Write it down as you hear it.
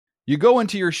You go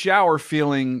into your shower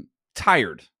feeling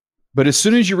tired, but as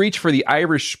soon as you reach for the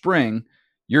Irish Spring,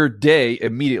 your day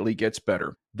immediately gets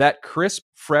better. That crisp,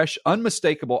 fresh,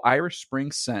 unmistakable Irish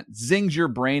Spring scent zings your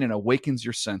brain and awakens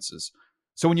your senses.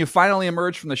 So when you finally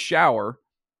emerge from the shower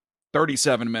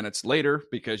 37 minutes later,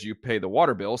 because you pay the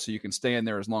water bill so you can stay in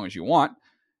there as long as you want,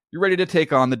 you're ready to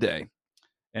take on the day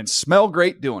and smell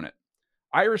great doing it.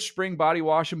 Irish Spring Body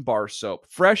Wash and Bar Soap.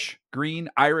 Fresh, green,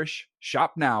 Irish.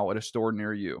 Shop now at a store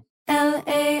near you.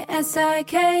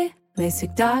 LASIK,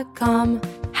 LASIK.com.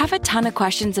 Have a ton of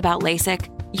questions about LASIK?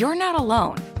 You're not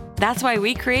alone. That's why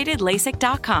we created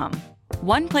LASIK.com.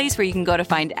 One place where you can go to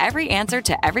find every answer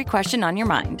to every question on your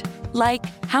mind. Like,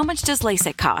 how much does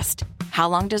LASIK cost? How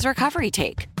long does recovery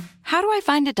take? How do I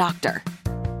find a doctor?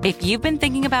 If you've been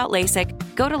thinking about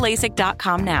LASIK, go to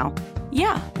LASIK.com now.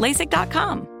 Yeah,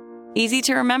 LASIK.com. Easy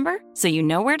to remember, so you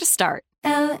know where to start.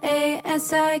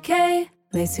 LASIK,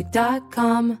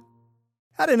 LASIK.com.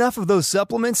 Had enough of those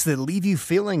supplements that leave you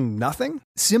feeling nothing?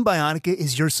 Symbiotica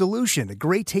is your solution to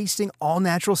great-tasting,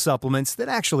 all-natural supplements that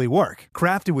actually work.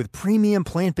 Crafted with premium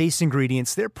plant-based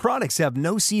ingredients, their products have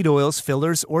no seed oils,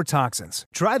 fillers, or toxins.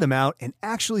 Try them out and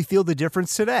actually feel the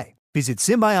difference today. Visit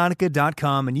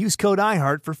Symbiotica.com and use code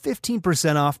IHEART for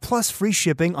 15% off plus free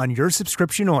shipping on your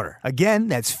subscription order. Again,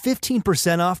 that's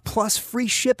 15% off plus free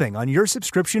shipping on your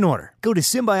subscription order. Go to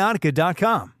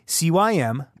Symbiotica.com,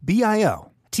 CYMBIOTIKA.com.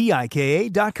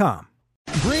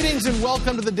 Greetings and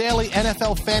welcome to the Daily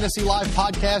NFL Fantasy Live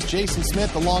podcast. Jason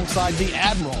Smith alongside the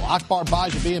Admiral, Akbar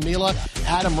Bajabiamila,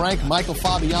 Adam Rank, Michael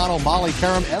Fabiano, Molly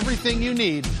Karam, everything you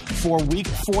need for Week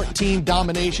 14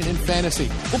 domination in fantasy.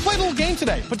 We'll play a little game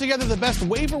today. Put together the best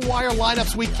waiver wire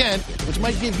lineups we can, which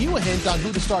might give you a hint on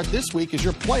who to start this week as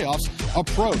your playoffs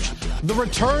approach. The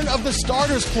return of the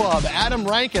Starters Club. Adam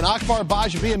Rank and Akbar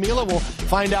Bajabiamila will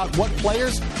find out what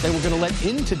players they were going to let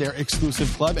into their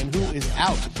exclusive club and who is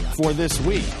out for this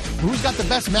week. Who's got the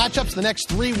best matchups the next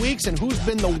 3 weeks and who's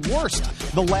been the worst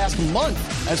the last month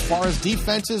as far as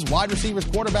defenses, wide receivers,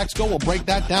 quarterbacks go. We'll break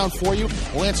that down for you.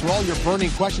 We'll answer all your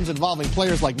burning questions involving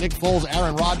players like Nick Foles,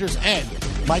 Aaron Rodgers, and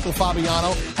Michael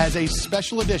Fabiano has a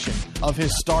special edition of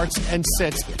his starts and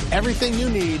sits. Everything you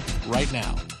need right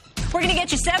now. We're going to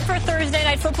get you set for Thursday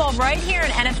Night Football right here on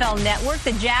NFL Network.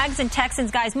 The Jags and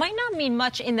Texans, guys, might not mean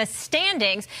much in the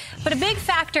standings, but a big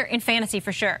factor in fantasy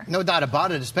for sure. No doubt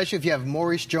about it, especially if you have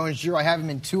Maurice Jones-Drew. I have him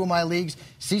in 2 of my leagues.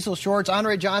 Cecil Shorts,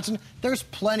 Andre Johnson. There's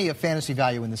plenty of fantasy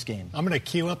value in this game. I'm going to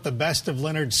queue up the best of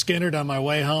Leonard Skinner on my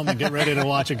way home and get ready to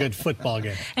watch a good football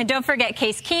game. And don't forget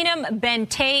Case Keenum, Ben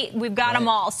Tate. We've got them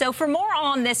all. So for more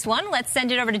on this one, let's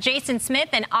send it over to Jason Smith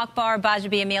and Akbar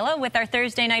Bajabiamila with our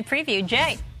Thursday night preview.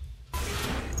 Jay.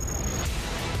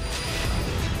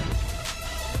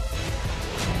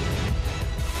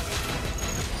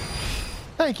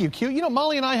 Thank you, Q. You know,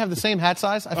 Molly and I have the same hat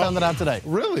size. I found that out today.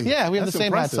 Really? Yeah, we have the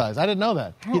same hat size. I didn't know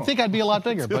that. You'd think I'd be a lot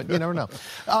bigger, but you never know.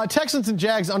 Texans and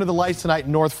Jags under the lights tonight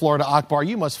in North Florida. Akbar,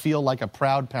 you must feel like a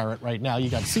proud parent right now.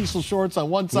 You got Cecil Shorts on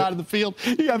one side of the field.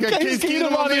 You have Case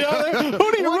Keenum on the other.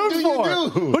 Who do you root for?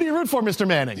 Who do you root for, Mr.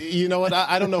 Manning? You know what?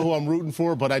 I don't know who I'm rooting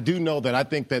for, but I do know that I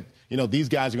think that, these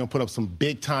guys are going to put up some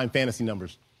big-time fantasy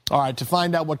numbers. All right, to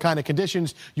find out what kind of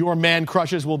conditions your man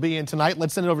crushes will be in tonight,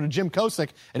 let's send it over to Jim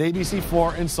Kosick at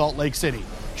ABC4 in Salt Lake City.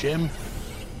 Jim?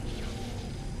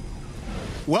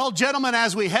 Well, gentlemen,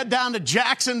 as we head down to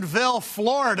Jacksonville,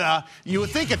 Florida, you would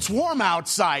think it's warm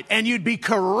outside, and you'd be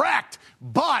correct.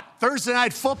 But Thursday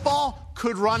Night Football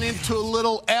could run into a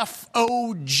little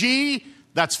FOG.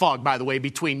 That's fog, by the way,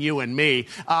 between you and me.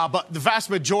 But the vast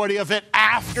majority of it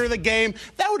after the game,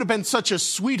 that would have been such a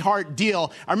sweetheart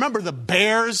deal. I remember the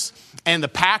Bears and the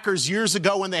Packers years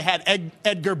ago when they had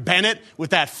Edgar Bennett with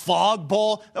that fog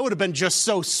bowl. That would have been just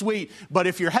so sweet. But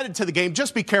if you're headed to the game,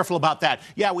 just be careful about that.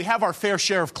 Yeah, we have our fair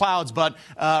share of clouds, but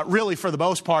really, for the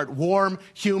most part, warm,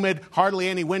 humid, hardly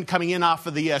any wind coming in off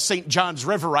of the St. Johns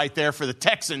River right there for the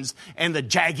Texans and the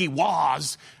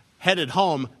Jaguars. Headed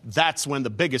home, that's when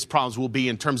the biggest problems will be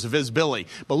in terms of visibility.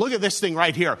 But look at this thing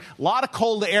right here. A lot of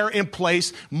cold air in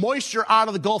place, moisture out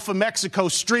of the Gulf of Mexico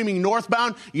streaming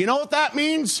northbound. You know what that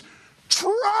means?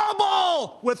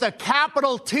 Trouble with a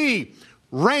capital T.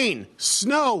 Rain,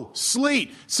 snow,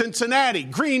 sleet, Cincinnati,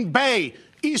 Green Bay,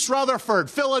 East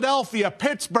Rutherford, Philadelphia,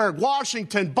 Pittsburgh,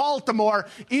 Washington, Baltimore,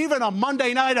 even a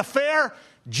Monday night affair.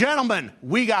 Gentlemen,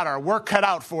 we got our work cut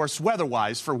out for us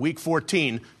weather-wise for Week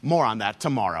 14. More on that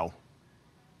tomorrow.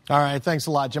 All right, thanks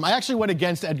a lot, Jim. I actually went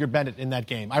against Edgar Bennett in that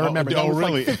game. I remember that was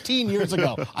really? like 15 years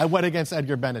ago. I went against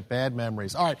Edgar Bennett. Bad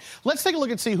memories. All right, let's take a look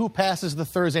and see who passes the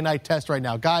Thursday night test right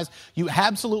now. Guys, you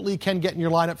absolutely can get in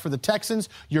your lineup for the Texans.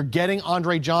 You're getting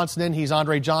Andre Johnson in. He's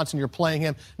Andre Johnson. You're playing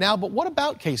him now. But what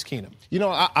about Case Keenum? You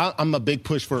know, I'm a big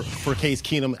push for Case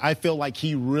Keenum. I feel like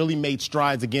he really made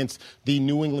strides against the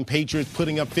New England Patriots,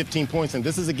 putting up 15 points. And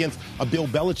this is against a Bill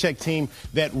Belichick team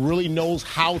that really knows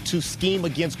how to scheme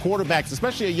against quarterbacks,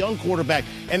 especially a young quarterback.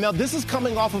 And now this is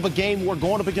coming off of a game where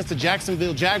going up against the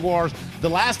Jacksonville Jaguars, the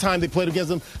last time they played against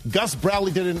them, Gus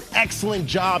Bradley did an excellent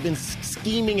job in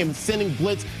scheming and sending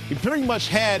blitz. He pretty much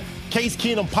had Case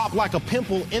Keenum pop like a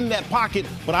pimple in that pocket,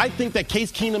 but I think that Case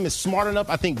Keenum is smart enough.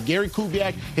 I think Gary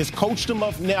Kubiak has coached him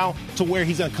up now to where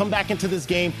he's going to come back into this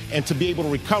game and to be able to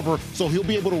recover, so he'll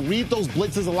be able to read those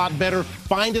blitzes a lot better,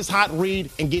 find his hot read,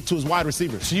 and get to his wide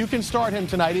receivers. So you can start him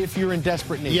tonight if you're in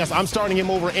desperate need. Yes, I'm starting him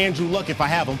over Andrew Luck if I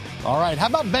have him. All right, how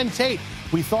about Ben Tate?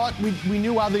 We thought we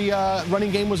knew how the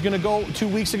running game was going to go 2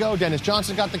 weeks ago. Dennis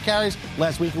Johnson got the carries.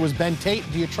 Last week it was Ben Tate.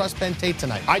 Do you trust Ben Tate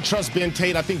tonight? I trust Ben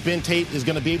Tate. I think Ben Tate is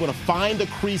going to be able to find the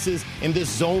creases in this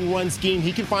zone run scheme.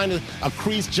 He can find a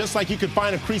crease just like you could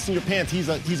find a crease in your pants. He's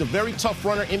a very tough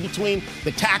runner in between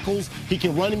the tackles. He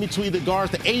can run in between the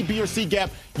guards, the A, B, or C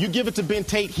gap. You give it to Ben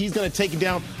Tate, he's going to take it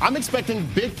down. I'm expecting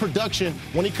big production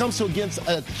when he comes to against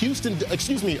a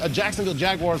Jacksonville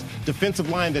Jaguars defensive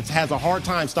line that has a hard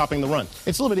time stopping the run.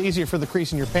 It's a little bit easier for the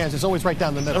crease in your pants. It's always right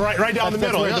down the middle. Right down the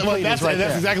middle. That's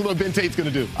exactly what Ben Tate's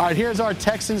going to do. All right, here's our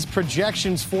Texans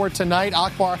projections for tonight.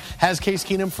 Akbar has Case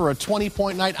Keenum for a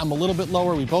 20-point night. I'm a little bit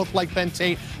lower. We both like Ben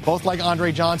Tate, both like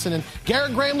Andre Johnson. And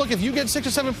Garrett Graham, look, if you get 6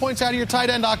 or 7 points out of your tight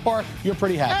end, Akbar, you're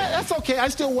pretty happy. That's okay. I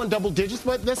still won double digits,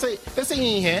 but that's a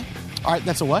in here. All right,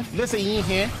 that's a what? That's a in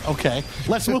here. Okay.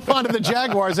 Let's move on to the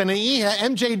Jaguars. And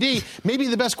MJD, maybe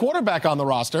the best quarterback on the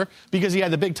roster because he had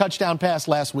the big touchdown pass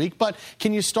last week. But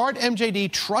can you start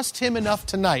MJD, trust him enough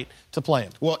tonight to play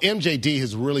him? Well, MJD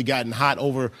has really gotten hot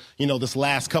over, this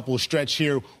last couple of stretch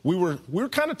here. We were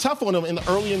kind of tough on him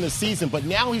early in the season, but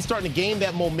now he's starting to gain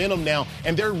that momentum now,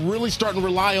 and they're really starting to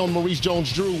rely on Maurice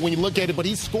Jones-Drew when you look at it. But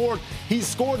he's scored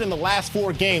in the last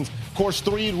 4 games. Of course,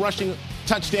 3 rushing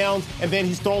touchdowns, and then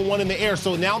he's thrown 1 in the air.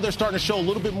 So now they're starting to show a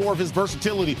little bit more of his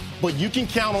versatility. But you can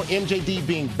count on MJD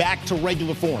being back to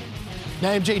regular form.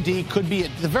 Now, MJD could be,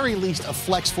 at the very least, a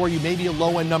flex for you, maybe a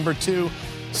low-end number 2.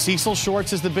 Cecil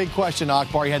Shorts is the big question,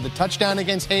 Akbar. He had the touchdown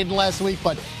against Hayden last week,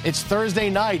 but it's Thursday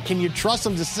night. Can you trust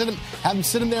him to have him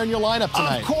sit him there in your lineup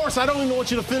tonight? Of course. I don't even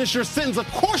want you to finish your sentence. Of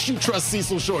course you trust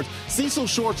Cecil Shorts. Cecil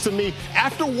Shorts, to me,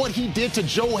 after what he did to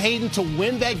Joe Hayden to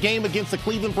win that game against the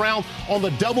Cleveland Browns on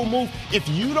the double move, if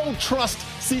you don't trust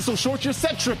Cecil Shorts, you're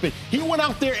set tripping. He went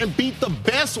out there and beat the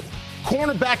best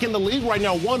cornerback in the league right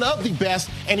now, one of the best,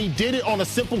 and he did it on a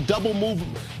simple double move.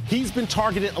 He's been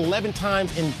targeted 11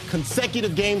 times in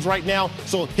consecutive games right now,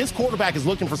 so his quarterback is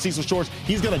looking for Cecil Shorts.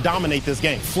 He's going to dominate this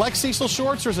game. Flex Cecil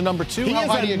Shorts or is a number 2? He is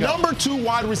a number 2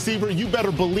 wide receiver. You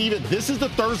better believe it. This is the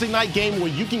Thursday night game where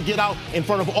you can get out in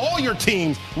front of all your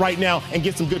teams right now and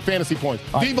get some good fantasy points.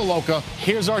 Right. Viva Loca.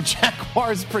 Here's our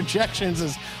Jaguars projections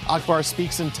as Akbar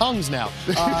speaks in tongues now.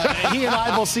 He and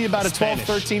I will see about a 12,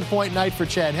 13-point night for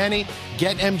Chad Henne.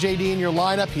 Get MJD in your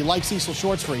lineup. He likes Cecil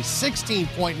Shorts for a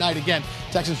 16-point night. Again,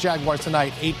 Texans Jaguars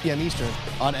tonight, 8 p.m. Eastern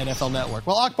on NFL Network.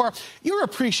 Well, Akbar, your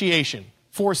appreciation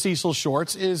for Cecil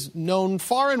Shorts is known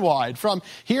far and wide, from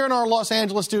here in our Los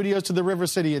Angeles studios to the River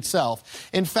City itself.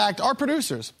 In fact, our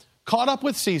producers caught up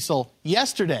with Cecil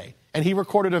yesterday, and he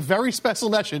recorded a very special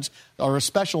message, or a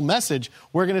special message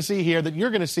we're going to see here that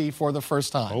you're going to see for the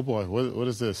first time. Oh, boy. What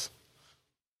is this?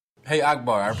 Hey,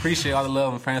 Akbar, I appreciate all the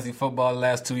love in fantasy football the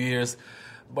last 2 years,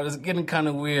 but it's getting kind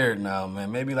of weird now,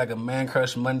 man. Maybe like a Man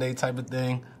Crush Monday type of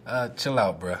thing. Chill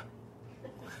out, bruh.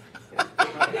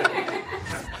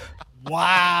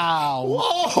 Wow.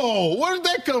 Whoa. Where did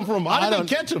that come from? I didn't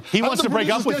catch him. He wants to break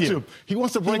up with you. He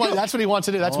wants to break up. That's what he wants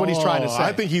to do. That's what he's trying to say.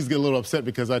 I think he's a little upset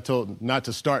because I told him not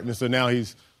to start, and so now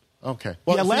he's... Okay.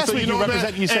 Well, yeah, last week you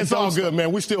represent. You said it's all good,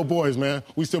 man. We still boys, man.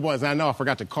 We still boys. I know I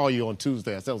forgot to call you on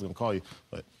Tuesday. I said I was going to call you,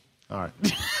 but all right.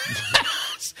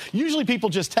 Usually people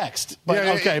just text. But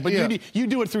you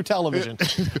do it through television.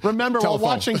 Remember, while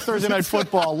watching Thursday Night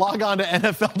Football, log on to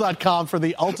NFL.com for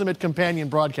the ultimate companion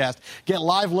broadcast. Get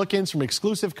live look-ins from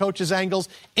exclusive coaches' angles,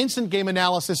 instant game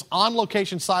analysis,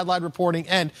 on-location sideline reporting,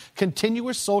 and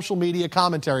continuous social media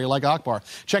commentary like Akbar.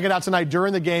 Check it out tonight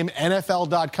during the game,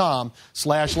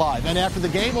 NFL.com/live. And after the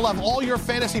game, we'll have all your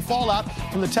fantasy fallout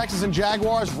from the Texans and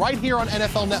Jaguars right here on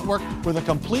NFL Network with a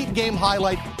complete game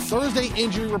highlight Thursday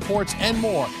injury reports, and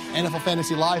more. NFL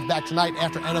Fantasy Live back tonight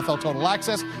after NFL Total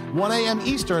Access, 1 a.m.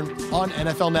 Eastern on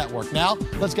NFL Network. Now,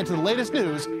 let's get to the latest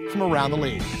news from around the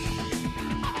league.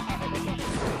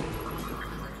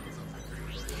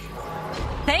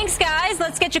 Thanks, guys.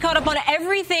 Let's get you caught up on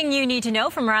everything you need to know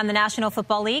from around the National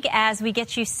Football League as we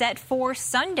get you set for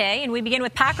Sunday. And we begin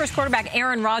with Packers quarterback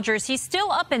Aaron Rodgers. He's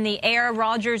still up in the air.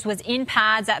 Rodgers was in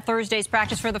pads at Thursday's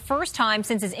practice for the first time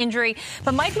since his injury.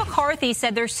 But Mike McCarthy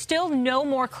said there's still no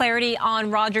more clarity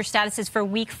on Rodgers' statuses for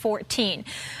Week 14.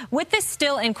 With this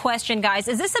still in question, guys,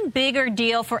 is this a bigger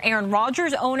deal for Aaron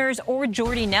Rodgers owners or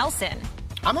Jordy Nelson?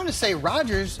 I'm going to say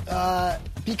Rodgers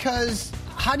because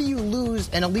how do you lose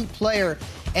an elite player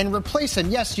and replace him?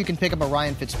 Yes, you can pick up a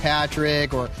Ryan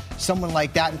Fitzpatrick or someone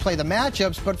like that and play the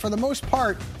matchups, but for the most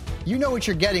part, you know what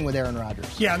you're getting with Aaron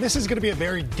Rodgers. Yeah, this is going to be a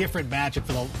very different matchup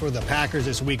for the Packers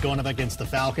this week going up against the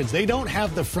Falcons. They don't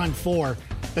have the front four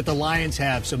that the Lions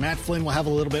have, so Matt Flynn will have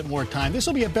a little bit more time. This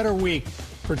will be a better week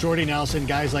for Jordy Nelson,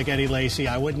 guys like Eddie Lacy.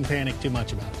 I wouldn't panic too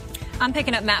much about it. I'm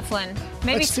picking up Matt Flynn.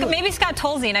 Maybe Scott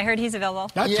Tolzien. I heard he's available.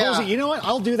 Tolzien. You know what?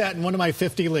 I'll do that in one of my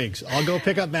 50 leagues. I'll go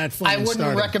pick up Matt Flynn. I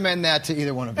wouldn't recommend that to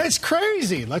either one of you. It's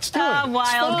crazy. Let's do it.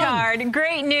 Wild card.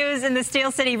 Great news in the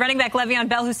Steel City. Running back Le'Veon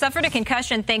Bell, who suffered a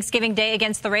concussion Thanksgiving Day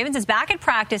against the Ravens, is back at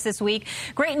practice this week.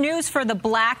 Great news for the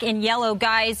black and yellow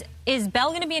guys. Is Bell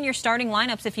going to be in your starting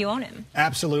lineups if you own him?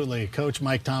 Absolutely. Coach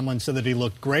Mike Tomlin said that he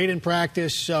looked great in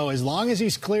practice. So as long as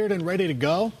he's cleared and ready to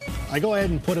go, I go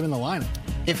ahead and put him in the lineup.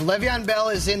 If Le'Veon Bell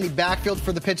is in the backfield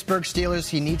for the Pittsburgh Steelers,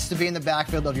 he needs to be in the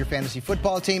backfield of your fantasy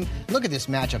football team. Look at this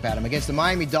matchup, Adam, against the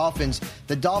Miami Dolphins.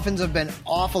 The Dolphins have been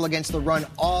awful against the run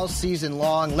all season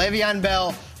long. Le'Veon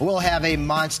Bell will have a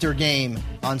monster game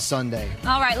on Sunday.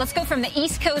 All right, let's go from the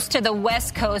East Coast to the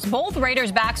West Coast. Both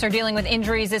Raiders backs are dealing with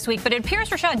injuries this week, but it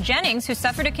appears Rashad Jennings, who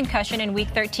suffered a concussion in Week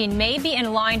 13, may be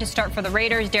in line to start for the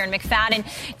Raiders. Darren McFadden,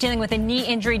 dealing with a knee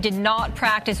injury, did not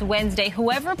practice Wednesday.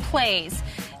 Whoever plays,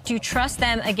 do you trust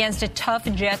them against a tough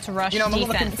Jets rush defense? I'm a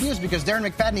little confused because Darren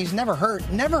McFadden, he's never hurt.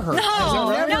 Never hurt.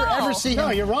 No, ever see him. No,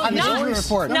 you're wrong. On the injury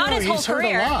report. Not his whole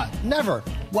career. Hurt a lot. Never.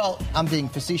 Well, I'm being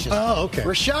facetious. Oh, okay.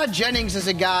 Rashad Jennings is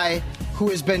a guy who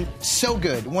has been so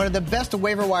good. One of the best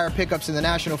waiver wire pickups in the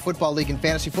National Football League in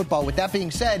fantasy football. With that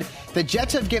being said, the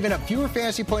Jets have given up fewer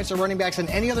fantasy points to running backs than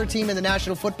any other team in the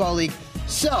National Football League.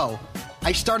 So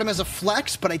I start him as a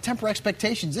flex, but I temper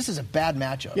expectations. This is a bad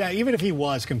matchup. Yeah, even if he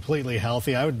was completely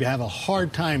healthy, I would have a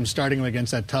hard time starting him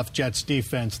against that tough Jets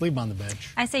defense. Leave him on the bench.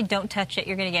 I say don't touch it.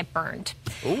 You're going to get burned.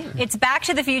 Ooh. It's back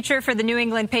to the future for the New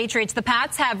England Patriots. The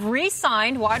Pats have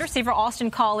re-signed wide receiver Austin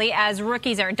Collie as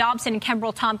rookies. Aaron Dobson and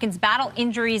Kenbrell Tompkins battle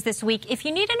injuries this week. If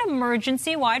you need an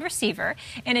emergency wide receiver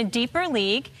in a deeper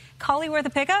league, Collie worth a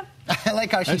pickup? I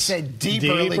like how she said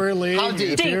deeper league. How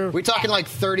deep? We're talking like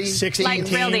 30 16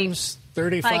 teams? Like real deep.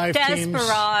 35 like teams.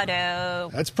 Desperado.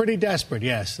 That's pretty desperate,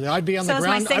 yes. I'd be on the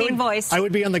ground. My singing voice. I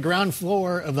would be on the ground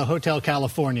floor of the Hotel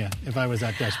California if I was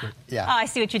that desperate. Yeah. Oh, I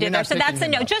see what you did there. So that's a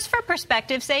no. Just for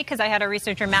perspective's sake, because I had a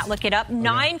researcher, Matt, look it up. Okay.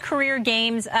 9 career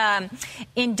games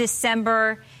in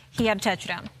December. He had a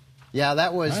touchdown. Yeah,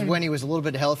 that was when he was a little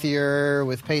bit healthier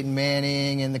with Peyton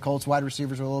Manning and the Colts wide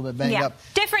receivers were a little bit banged up.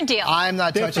 Different deal. I'm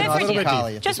not touching Austin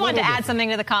Collie. Just wanted to add something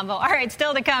to the combo. All right,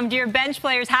 still to come. Do your bench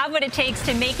players have what it takes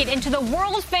to make it into the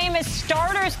world-famous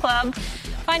Starters Club?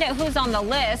 Find out who's on the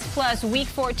list, plus Week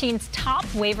 14's top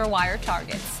waiver wire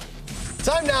targets.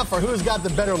 Time now for Who's Got the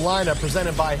Better Lineup,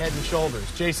 presented by Head &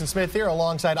 Shoulders. Jason Smith here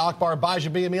alongside Akbar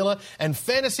Bajabiamila and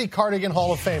Fantasy Cardigan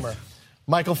Hall of Famer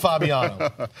Michael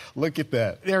Fabiano. Look at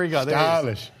that. There we go.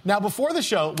 Stylish. Now, before the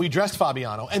show, we dressed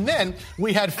Fabiano, and then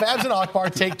we had Fabs and Akbar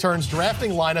take turns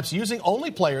drafting lineups using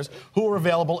only players who are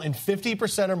available in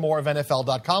 50% or more of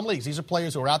NFL.com leagues. These are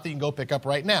players who are out that you can go pick up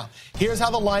right now. Here's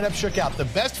how the lineup shook out. The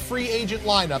best free agent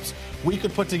lineups we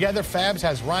could put together. Fabs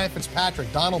has Ryan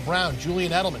Fitzpatrick, Donald Brown,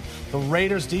 Julian Edelman. The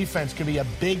Raiders' defense could be a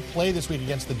big play this week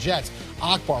against the Jets.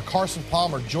 Akbar, Carson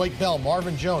Palmer, Joyke Bell,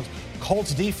 Marvin Jones.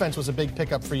 Colts defense was a big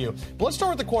pickup for you. But let's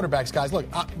start with the quarterbacks, guys. Look,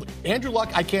 Andrew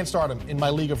Luck, I can't start him in my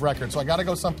league of record, so I got to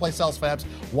go someplace else, Fabs.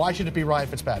 Why should it be Ryan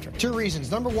Fitzpatrick? 2 reasons.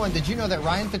 Number one, did you know that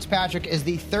Ryan Fitzpatrick is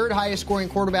the 3rd highest scoring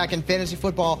quarterback in fantasy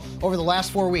football over the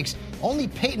last 4 weeks? Only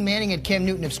Peyton Manning and Cam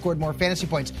Newton have scored more fantasy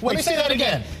points. Let me say that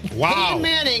again. Wow. Peyton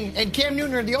Manning and Cam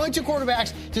Newton are the only 2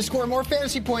 quarterbacks to score more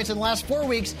fantasy points in the last 4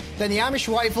 weeks than the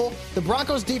Amish Rifle. The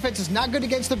Broncos' defense is not good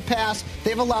against the pass.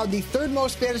 They've allowed the 3rd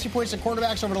most fantasy points to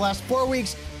quarterbacks over the last 4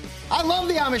 weeks. I love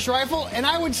the Amish rifle, and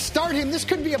I would start him. This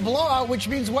could be a blowout, which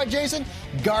means what, Jason?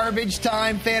 Garbage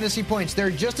time fantasy points.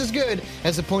 They're just as good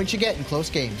as the points you get in close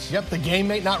games. Yep, the game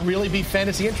may not really be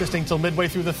fantasy interesting until midway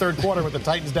through the third quarter with the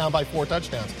Titans down by 4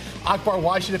 touchdowns. Akbar,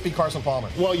 why should it be Carson Palmer?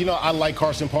 Well, I like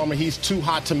Carson Palmer. He's too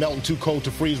hot to melt and too cold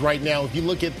to freeze right now. If you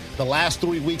look at the last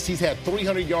 3 weeks, he's had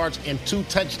 300 yards and 2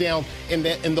 touchdowns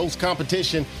in those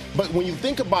competition. But when you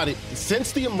think about it,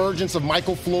 since the emergence of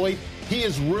Michael Floyd, he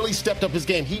has really stepped up his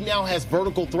game. He now has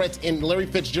vertical threats in Larry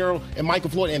Fitzgerald and Michael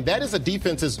Floyd, and that is a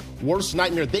defense's worst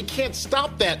nightmare. They can't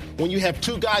stop that when you have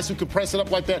 2 guys who can press it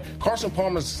up like that. Carson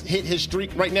Palmer's hit his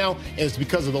streak right now, and it's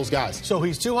because of those guys. So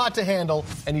he's too hot to handle,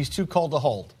 and he's too cold to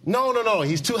hold. No.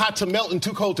 He's too hot to melt and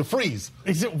too cold to freeze.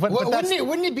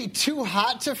 Wouldn't it be too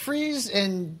hot to freeze?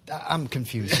 And I'm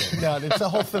confused. No, it's the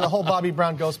whole Bobby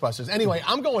Brown Ghostbusters. Anyway,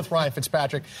 I'm going with Ryan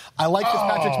Fitzpatrick. I like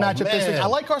Fitzpatrick's matchup this week. I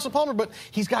like Carson Palmer, but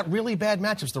he's got really bad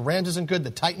matchups. The Rams isn't good.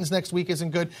 The Titans next week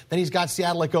isn't good. Then he's got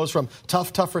Seattle. It goes from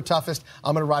tough for toughest.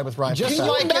 I'm going to ride with Ryan Fitzpatrick.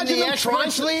 Just like in the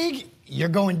Experts League, you're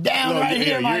going down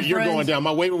here, my friend. You're going down.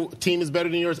 My waiver team is better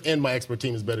than yours, and my expert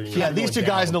team is better than yours. Yeah, these 2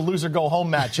 guys in a loser-go-home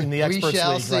match in the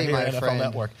Experts League right here at NFL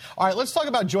Network. All right, let's talk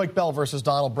about Joique Bell versus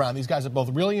Donald Brown. These guys are both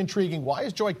really intriguing. Why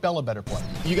is Joique Bell a better player?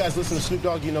 You guys listen to Snoop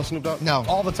Dogg? You know Snoop Dogg? No.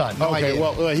 All the time. No okay, idea.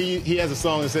 Well, he has a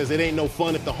song that says, "It ain't no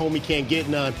fun if the homie can't get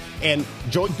none." And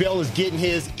Joique Bell is getting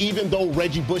his, even though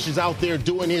Reggie Bush is out there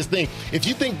doing his thing. If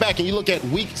you think back and you look at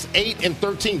weeks 8 and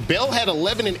 13, Bell had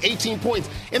 11 and 18 points.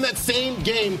 In that same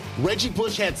game, Reggie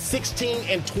Bush had 16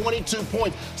 and 22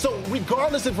 points. So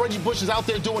regardless if Reggie Bush is out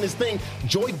there doing his thing,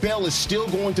 Joique Bell is still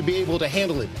going to be able to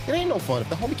handle it. It ain't no fun if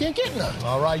the homie can't get none.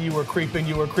 All right, you were creeping.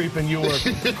 All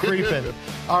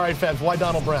right, Fabs, why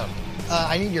Donald Brown?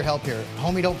 I need your help here.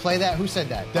 Homie, don't play that. Who said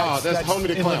that? That's Homie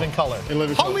the Clown. In Living Color.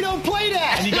 Homie, don't play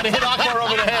that. And you got to hit Akbar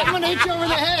over the head. I'm going to hit you over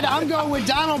the head. I'm going with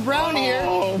Donald Brown here.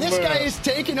 This guy is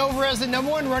taking over as the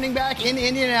number 1 running back in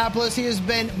Indianapolis. He has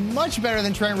been much better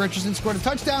than Trent Richardson. Scored a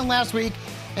touchdown last week,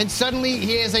 and suddenly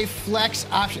he is a flex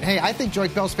option. Hey, I think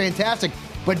Joique Bell's fantastic,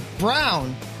 but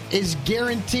Brown is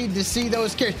guaranteed to see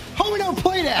those carries. Homie, don't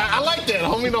play that. I like that.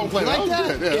 Homie, don't play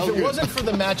that. If it wasn't for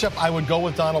the matchup, I would go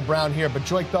with Donald Brown here. But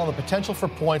Joique Bell, the potential for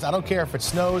points, I don't care if it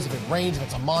snows, if it rains, if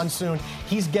it's a monsoon.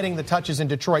 He's getting the touches in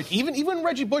Detroit. Even when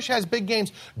Reggie Bush has big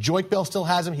games, Joique Bell still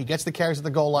has them. He gets the carries at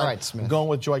the goal line. All right, Smith. I'm going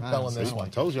with Joique Bell in this one. I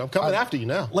told you. I'm coming after you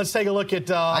now. Let's take a look at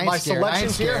my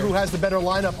selections here. Who has the better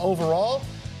lineup overall?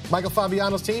 Michael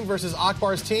Fabiano's team versus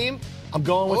Akbar's team. I'm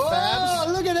going with Fabs.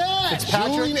 Oh, look at that.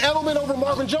 Julian Edelman over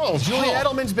Marvin Jones. Julian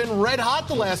Edelman's been red hot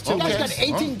the last 2 weeks. He's got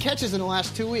 18 catches in the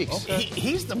last 2 weeks. Okay.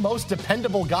 He's the most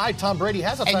dependable guy Tom Brady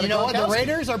has. And you know what? The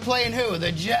Raiders are playing who?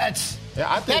 The Jets.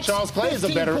 Yeah, I think Charles Clay is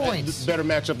a better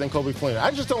matchup than Kobe Fleener.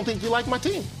 I just don't think you like my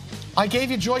team. I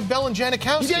gave you Joique Bell and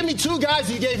Janikowski. You gave me 2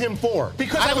 guys, you gave him 4.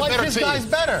 Because I like his guys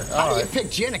better. How do you pick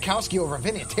Janikowski over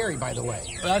Vinatieri, by the way?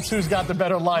 That's who's got the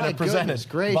better lineup presented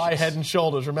by Head and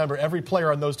Shoulders. Remember, every player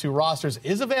on those 2 rosters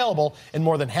is available in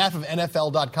more than half of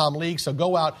NFL.com leagues. So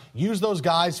go out, use those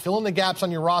guys, fill in the gaps on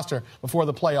your roster before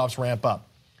the playoffs ramp up.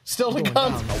 Still to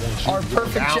come, our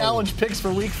perfect challenge picks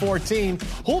for Week 14.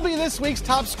 Who'll be this week's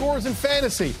top scorers in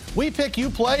fantasy? We pick,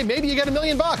 you play, maybe you get $1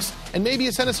 million, and maybe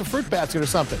you send us a fruit basket or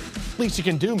something. Least you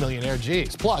can do, Millionaire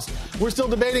G's. Plus, we're still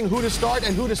debating who to start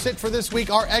and who to sit for this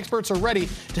week. Our experts are ready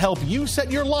to help you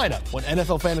set your lineup when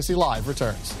NFL Fantasy Live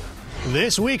returns.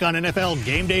 This week on NFL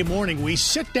Game Day Morning, we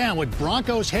sit down with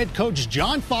Broncos head coach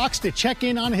John Fox to check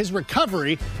in on his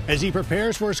recovery as he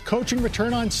prepares for his coaching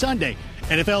return on Sunday.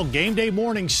 NFL Game Day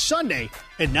Morning Sunday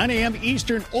at 9 a.m.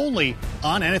 Eastern only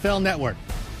on NFL Network.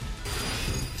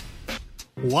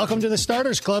 Welcome to the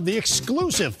Starters Club, the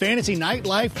exclusive fantasy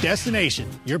nightlife destination.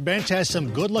 Your bench has some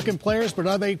good-looking players, but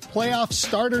are they playoff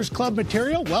Starters Club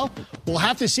material? Well, we'll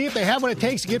have to see if they have what it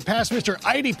takes to get past Mr.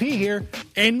 IDP here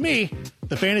and me,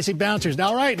 the fantasy bouncers. Now,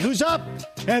 all right, who's up?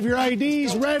 Have your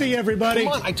IDs ready, everybody.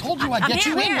 Come on, I told you I'd get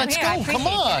you in. Let's go. Come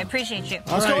on. I appreciate you.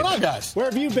 What's going on, guys? Where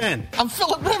have you been? I'm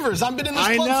Phillip Rivers. I've been in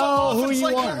this club so often. It's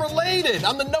like we're related.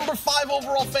 I'm the number 5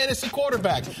 overall fantasy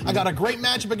quarterback. I got a great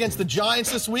matchup against the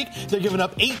Giants this week. They're giving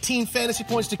up 18 fantasy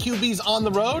points to QBs on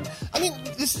the road. I mean,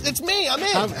 it's me. I'm in.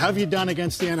 How have you done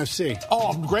against the NFC? Oh,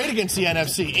 I'm great against the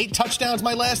NFC. 8 touchdowns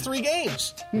my last 3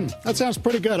 games. That sounds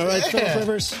pretty good. All right, Phillip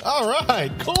Rivers. All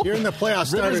right, cool. You're in the playoff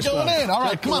Starters Rivers going in. All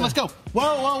right, come on, let's go.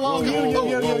 Whoa. You.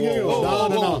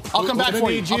 No. I'll come back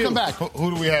for you. I'll come back.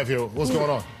 Who do we have here? What's going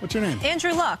on? What's your name?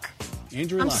 Andrew Luck.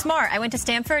 I'm smart. I went to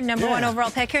Stanford, number 1 overall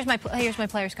pick. Here's my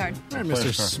player's card. All right,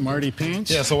 Mr. Smarty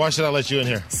Pants. Yeah, so why should I let you in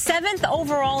here? 7th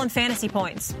overall in fantasy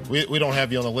points. We don't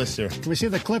have you on the list here. Can we see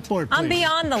the clipboard, please? I'm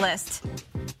beyond the list.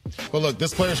 Well, look,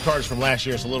 this player's card is from last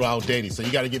year. It's a little outdated, so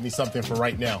you got to give me something for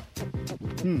right now.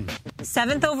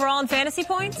 7th overall in fantasy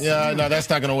points? Yeah, no, that's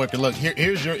not going to work. Look,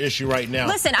 here's your issue right now.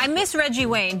 Listen, I miss Reggie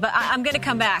Wayne, but I'm going to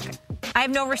come back. I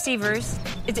have no receivers.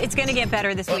 It's going to get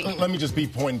better this week. Let me just be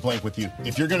point blank with you.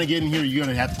 If you're going to get in here, you're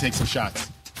going to have to take some shots.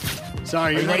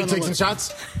 Sorry, are you ready to take some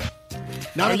shots?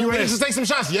 Are you ready to take some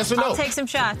shots? Yes or no? I'll take some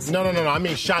shots. No. I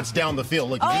mean shots down the field.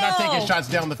 Look, if you're not taking shots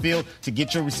down the field to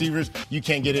get your receivers, you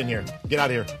can't get in here. Get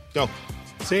out of here. Go.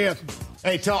 See ya.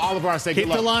 Hey, tell Oliver I say keep good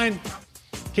luck. the line.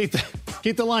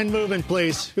 Keep the line moving,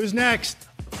 please. Who's next?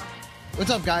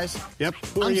 What's up, guys? Yep.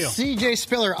 Who are I'm you? CJ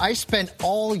Spiller. I spent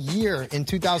all year in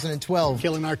 2012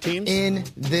 killing our teams in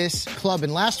this club.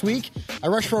 And last week, I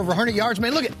rushed for over 100 yards.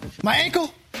 Man, look at my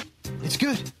ankle. It's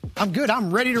good. I'm good.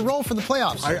 I'm ready to roll for the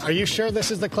playoffs. Are you sure this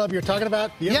is the club you're talking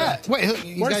about? Yeah. Wait,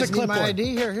 you where's guys the need my clipboard?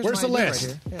 ID? Here's Where's my the ID list? Right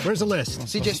here. Yeah. Where's the list?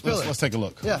 CJ Spiller. Let's take a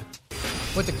look. Yeah.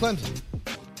 With the Clemson.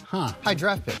 Huh. High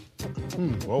draft pick.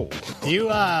 Whoa. You,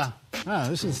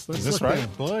 this is this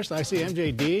right? Bush. I see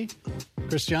MJD.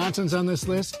 Chris Johnson's on this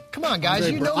list. Come on, guys.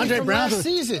 You know me from last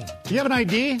season. Do you have an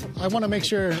ID? I want to make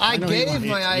sure. I gave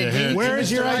my ID. Yeah, where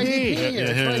is your ID?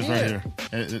 Yeah, here it is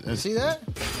right here. See that?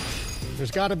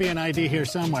 There's got to be an ID here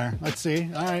somewhere. Let's see.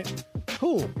 All right.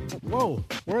 Cool. Whoa.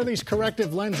 Where are these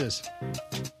corrective lenses?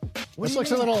 This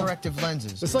looks a little corrective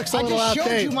lenses. This looks a little out of date. I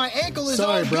just showed you my ankle is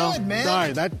Sorry, all bro. good,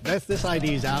 man. Sorry, this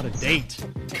ID is out of date.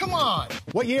 Come on.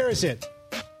 What year is it?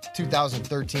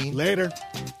 2013. Later.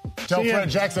 Tell Fred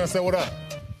Jackson I said what up.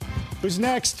 Who's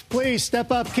next? Please step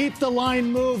up. Keep the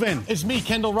line moving. It's me,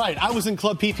 Kendall Wright. I was in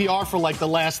Club PPR for like the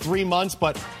last 3 months,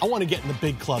 but I want to get in the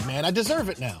big club, man. I deserve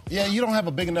it now. Yeah, you don't have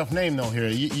a big enough name, though, here.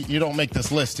 You don't make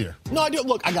this list here. No, I do.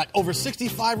 Look, I got over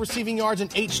 65 receiving yards in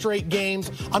 8 straight games.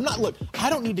 I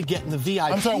don't need to get in the VIP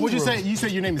I'm sorry, what'd you room. say? You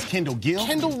said your name is Kendall Gill?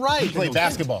 Kendall Wright. You play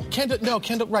basketball.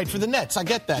 Kendall Wright for the Nets. I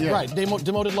get that. Yeah. Right.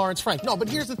 Demoted Lawrence Frank. No, but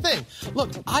here's the thing. Look,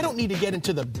 I don't need to get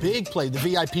into the big play, the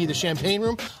VIP, the champagne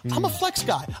room. I'm a flex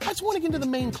guy. I just want to get into the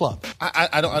main club.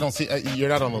 I don't see. You're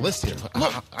not on the list here.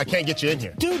 I can't get you in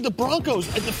here. Dude, the Broncos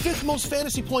at the 5th most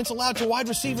fantasy points allowed to wide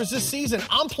receivers this season.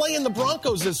 I'm playing the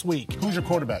Broncos this week. Who's your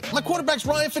quarterback? My quarterback's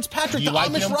Ryan Fitzpatrick, the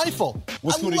Amish Rifle.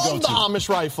 What school did he go love to? the Amish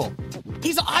Rifle.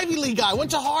 He's an Ivy League guy.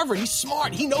 Went to Harvard. He's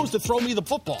smart. He knows to throw me the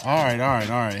football. All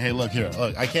right. Hey, look here.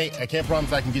 Look, I can't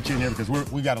promise I can get you in here because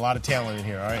we got a lot of talent in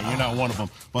here. All right, you're not one of them.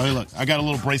 But hey, look, I got a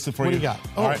little bracelet for you. What do you got?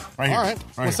 All right, right here. All right.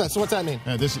 What's that? So what's that mean?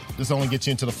 This only gets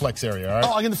you into the flex area. All right.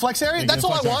 Oh, I'm in the flex area. That's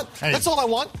all I want. Hey, that's all I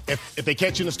want. If they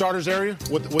catch you in the starters area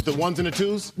with the ones and the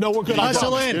twos, no, we're good.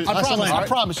 I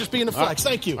promise. Just be in the flex.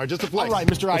 Thank you. All right, just the flex. All right,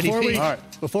 Mr. IDP.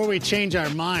 Before we change our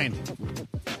mind.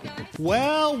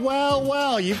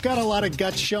 Well, you've got a lot of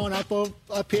guts showing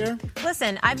up here.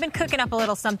 Listen, I've been cooking up a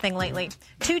little something lately.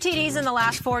 2 TDs in the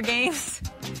last 4 games.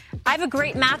 I have a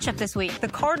great matchup this week. The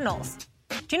Cardinals.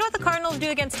 Do you know what the Cardinals do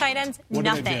against tight ends? What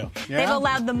Nothing. do they do? Yeah? They've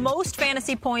allowed the most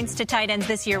fantasy points to tight ends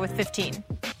this year with 15.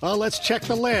 Well, let's check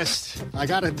the list. I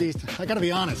gotta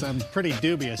be honest. I'm pretty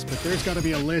dubious, but there's got to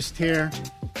be a list here.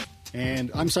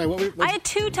 And I'm sorry, what I had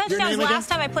 2 touchdowns last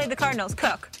time I played the Cardinals.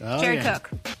 Cook. Jared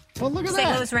Cook. Well, look at St.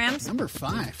 that. Louis Rams. Number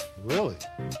 5. Really?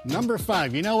 Number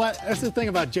 5. You know what? That's the thing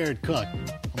about Jared Cook.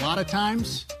 A lot of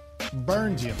times,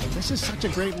 burns you. But this is such a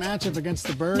great matchup against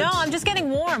the Birds. No, I'm just getting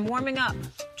warming up.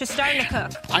 Just starting to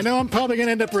cook. I know I'm probably going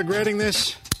to end up regretting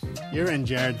this. You're in,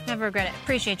 Jared. Never regret it.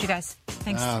 Appreciate you guys.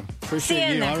 Thanks.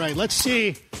 Appreciate you. All right, let's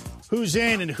see who's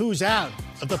in and who's out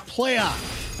of the playoff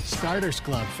starters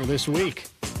club for this week.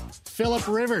 Phillip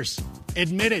Rivers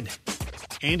admitted.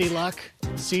 Andy Luck,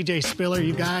 CJ Spiller,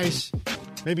 you guys,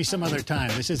 maybe some other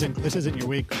time. This isn't your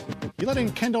week. You let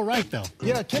in Kendall Wright, though.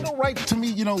 Yeah, Kendall Wright, to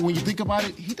me, when you think about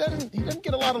it, he doesn't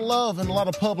get a lot of love and a lot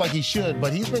of pub like he should,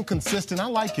 but he's been consistent. I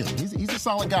like him. He's a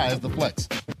solid guy as the flex.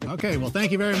 Okay, well,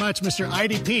 thank you very much, Mr.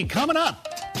 IDP. Coming up,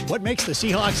 what makes the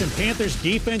Seahawks and Panthers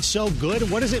defense so good?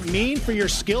 What does it mean for your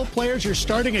skill players you're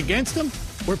starting against them?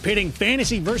 We're pitting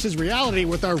fantasy versus reality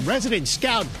with our resident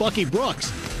scout, Bucky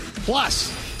Brooks.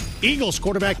 Plus, Eagles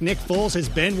quarterback Nick Foles has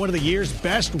been one of the year's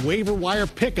best waiver wire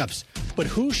pickups. But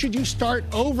who should you start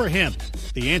over him?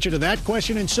 The answer to that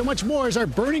question and so much more as our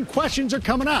burning questions are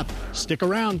coming up. Stick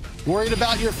around. Worried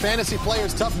about your fantasy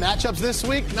players' tough matchups this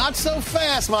week? Not so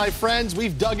fast, my friends.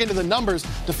 We've dug into the numbers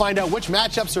to find out which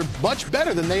matchups are much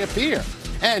better than they appear.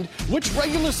 And which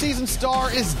regular season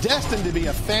star is destined to be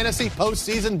a fantasy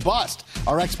postseason bust?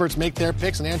 Our experts make their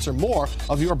picks and answer more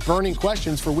of your burning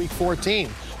questions for Week 14.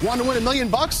 Want to win $1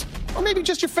 million? Or maybe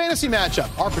just your fantasy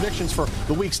matchup? Our predictions for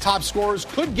the week's top scorers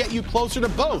could get you closer to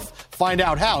both. Find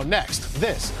out how next.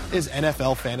 This is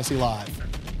NFL Fantasy Live.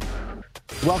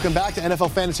 Welcome back to NFL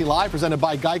Fantasy Live, presented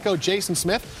by Geico. Jason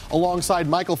Smith alongside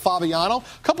Michael Fabiano.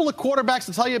 A couple of quarterbacks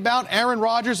to tell you about. Aaron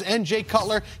Rodgers and Jay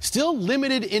Cutler still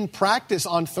limited in practice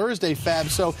on Thursday, Fab.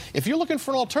 So if you're looking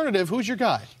for an alternative, who's your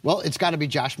guy? Well, it's got to be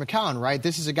Josh McCown, right?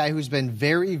 This is a guy who's been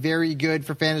very, very good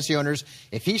for fantasy owners.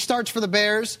 If he starts for the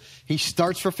Bears, he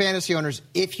starts for fantasy owners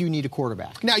if you need a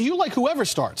quarterback. Now, you like whoever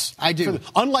starts. I do.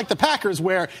 Unlike the Packers,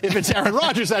 where if it's Aaron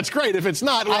Rodgers, that's great. If it's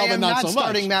not, well, I then am not not so much.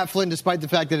 starting Matt Flynn, despite the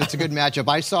fact that it's a good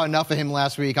matchup. I saw enough of him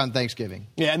last week on Thanksgiving.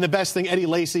 Yeah, and the best thing, Eddie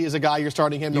Lacy is a guy you're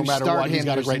starting him no matter what. He's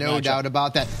got a great matchup. No doubt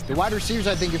about that. The wide receivers,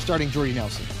 I think you're starting Jordy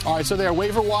Nelson. All right, so their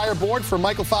waiver wire board for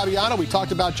Michael Fabiano. We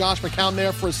talked about Josh McCown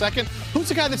there for a second. Who's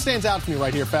the guy that stands out for me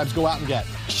right here, Fabs? Go out and get.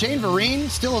 Shane Vereen,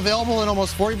 still available in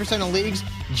almost 40% of leagues.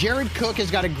 Jared Cook has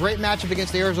got a great matchup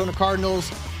against the Arizona Cardinals.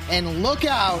 And look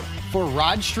out for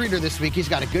Rod Streeter this week. He's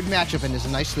got a good matchup and is a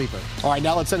nice sleeper. All right,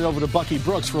 now let's send it over to Bucky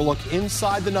Brooks for a look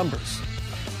inside the numbers.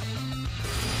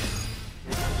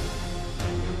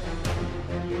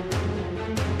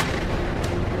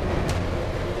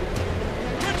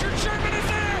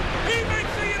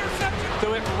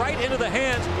 Right into the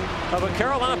hands of a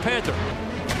Carolina Panther.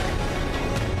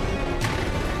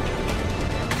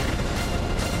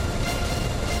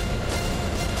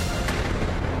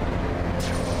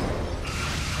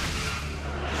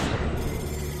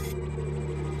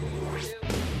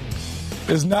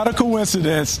 It's not a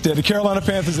coincidence that the Carolina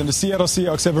Panthers and the Seattle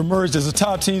Seahawks have emerged as the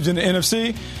top teams in the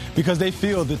NFC because they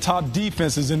field the top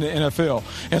defenses in the NFL.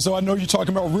 And so I know you're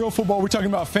talking about real football. We're talking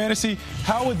about fantasy.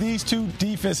 How would these two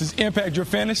defenses impact your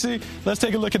fantasy? Let's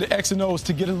take a look at the X and O's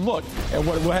to get a look at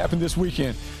what will happen this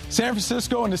weekend. San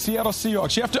Francisco and the Seattle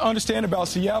Seahawks. You have to understand about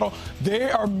Seattle,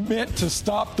 they are meant to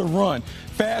stop the run.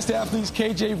 Fast athletes,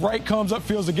 KJ Wright comes up,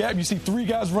 fills the gap. You see three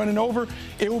guys running over.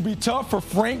 It will be tough for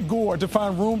Frank Gore to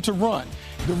find room to run.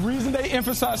 The reason they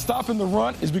emphasize stopping the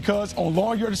run is because on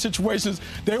long yardage situations,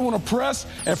 they want to press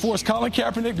and force Colin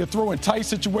Kaepernick to throw in tight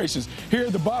situations. Here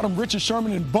at the bottom, Richard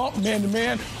Sherman and bump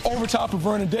man-to-man over top of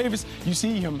Vernon Davis. You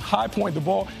see him high point the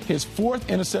ball, his fourth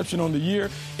interception on the year.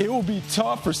 It will be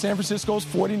tough for San Francisco's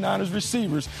 49ers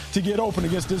receivers to get open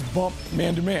against this bump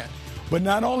man-to-man. But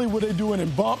not only will they do it in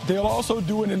bump, they'll also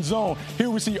do it in zone. Here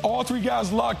we see all three guys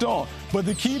locked on. But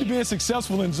the key to being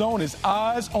successful in zone is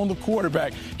eyes on the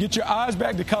quarterback. Get your eyes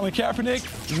back to Colin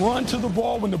Kaepernick. Run to the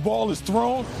ball when the ball is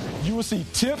thrown. You will see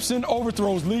tips and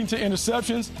overthrows leading to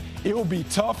interceptions. It will be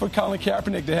tough for Colin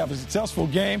Kaepernick to have a successful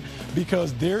game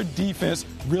because their defense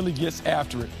really gets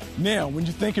after it. Now, when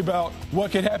you think about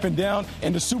what could happen down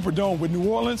in the Superdome with New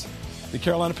Orleans, the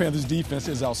Carolina Panthers defense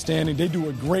is outstanding. They do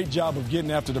a great job of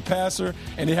getting after the passer,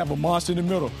 and they have a monster in the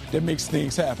middle that makes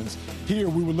things happen. Here,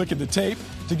 we will look at the tape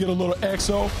to get a little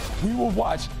XO. We will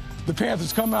watch the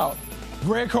Panthers come out.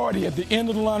 Greg Hardy at the end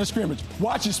of the line of scrimmage.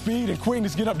 Watch his speed and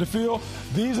quickness get up the field.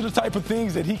 These are the type of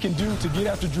things that he can do to get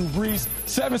after Drew Brees.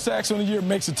 7 sacks on the year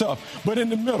makes it tough. But in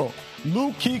the middle,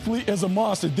 Luke Kuechly is a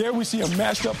monster. There we see him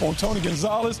matched up on Tony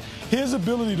Gonzalez. His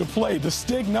ability to play the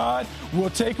stick nod will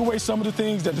take away some of the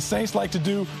things that the Saints like to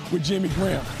do with Jimmy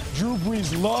Graham. Drew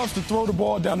Brees loves to throw the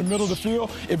ball down the middle of the field.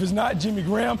 If it's not Jimmy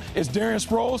Graham, it's Darian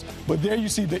Sproles. But there you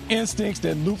see the instincts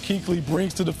that Luke Kuechly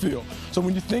brings to the field. So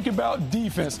when you think about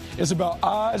defense, it's about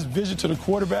eyes, vision to the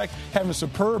quarterback, having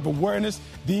superb awareness.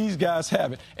 These guys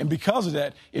have it. And because of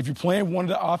that, if you're playing one of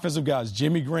the offensive guys,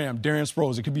 Jimmy Graham, Darian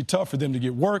Sproles, it could be tough for them to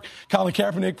get work. Colin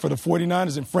Kaepernick for the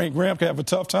 49ers and Frank Graham could have a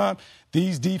tough time.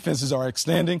 These defenses are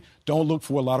extending. Don't look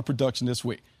for a lot of production this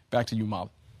week. Back to you, Molly.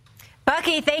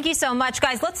 Bucky, thank you so much.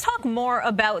 Guys, let's talk more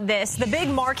about this. The big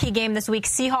marquee game this week,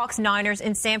 Seahawks-Niners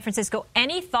in San Francisco.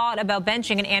 Any thought about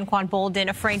benching an Anquan Boldin,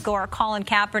 a Frank Gore, Colin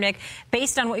Kaepernick,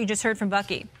 based on what you just heard from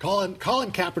Bucky? Colin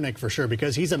Kaepernick for sure,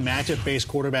 because he's a matchup-based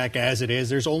quarterback as it is.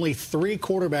 There's only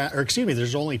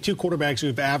there's only two quarterbacks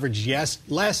who've averaged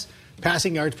less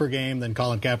passing yards per game than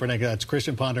Colin Kaepernick. That's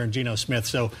Christian Ponder and Geno Smith.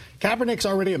 So Kaepernick's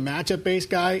already a matchup-based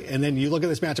guy, and then you look at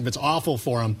this matchup, it's awful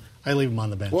for him. I leave him on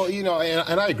the bench. Well, you know,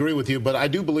 and I agree with you, but I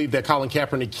do believe that Colin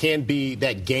Kaepernick can be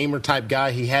that gamer-type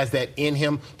guy. He has that in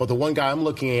him. But the one guy I'm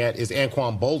looking at is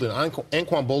Anquan Boldin.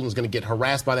 Anquan Boldin is going to get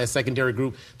harassed by that secondary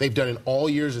group. They've done it all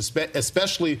years,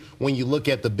 especially when you look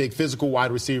at the big physical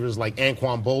wide receivers like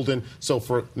Anquan Boldin. So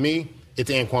for me, it's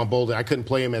Anquan Boldin. I couldn't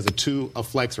play him as a 2, a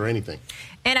flex, or anything.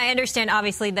 And I understand,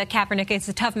 obviously, that Kaepernick is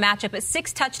a tough matchup, but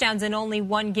 6 touchdowns and only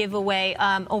 1 giveaway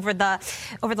over the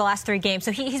last 3 games.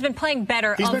 So he's been playing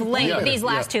better of late these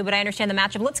last 2, but I understand the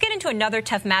matchup. Let's get into another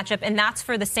tough matchup, and that's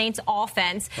for the Saints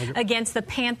offense against the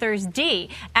Panthers D.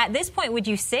 At this point, would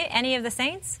you sit any of the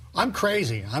Saints? I'm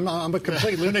crazy. I'm a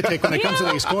complete lunatic when it comes to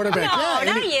these quarterbacks.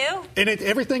 No, not you. And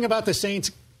everything about the Saints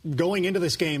going into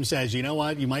this game says, you know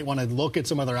what, you might want to look at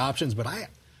some other options, but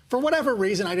for whatever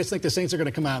reason, I just think the Saints are going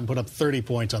to come out and put up 30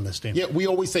 points on this team. Yeah, we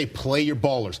always say play your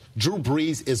ballers. Drew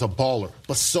Brees is a baller,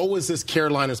 but so is this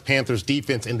Carolina's Panthers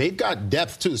defense, and they've got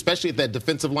depth too, especially at that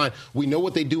defensive line. We know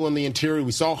what they do on the interior.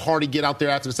 We saw Hardy get out there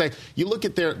after the sack. You look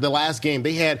at the last game,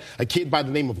 they had a kid by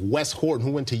the name of Wes Horton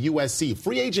who went to USC,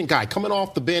 free agent guy coming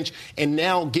off the bench and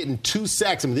now getting 2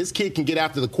 sacks. I mean, this kid can get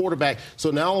after the quarterback.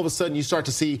 So now all of a sudden you start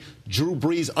to see Drew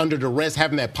Brees under duress,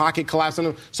 having that pocket collapse on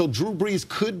him. So Drew Brees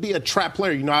could be a trap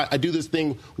player. You know, I do this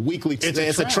thing weekly.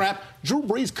 It's a trap. Drew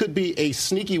Brees could be a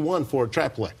sneaky one for a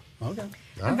trap play. Okay.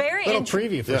 Very little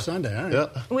preview for Sunday. All right.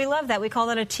 Yeah. We love that. We call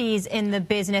that a tease in the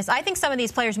business. I think some of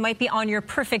these players might be on your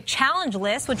Perfect Challenge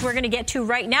list, which we're going to get to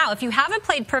right now. If you haven't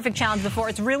played Perfect Challenge before,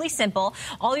 it's really simple.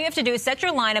 All you have to do is set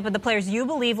your lineup of the players you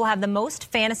believe will have the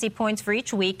most fantasy points for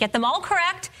each week, get them all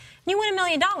correct, you win $1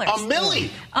 million. $1 million?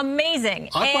 Amazing.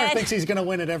 Akbar thinks he's going to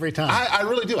win it every time. I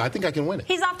really do. I think I can win it.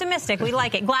 He's optimistic. We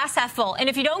like it. Glass half full. And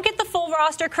if you don't get the full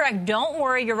roster correct, don't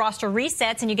worry. Your roster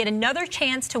resets, and you get another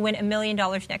chance to win $1 million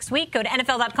next week. Go to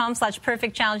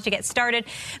NFL.com/Perfect Challenge to get started.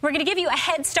 We're going to give you a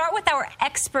head start with our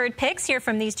expert picks here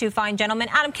from these two fine gentlemen.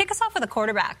 Adam, kick us off with a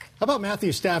quarterback. How about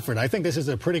Matthew Stafford? I think this is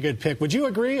a pretty good pick. Would you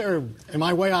agree, or am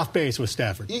I way off base with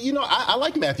Stafford? You know, I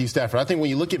like Matthew Stafford. I think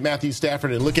when you look at Matthew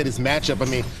Stafford and look at his matchup, I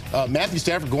mean, Matthew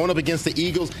Stafford going up against the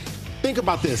Eagles. Think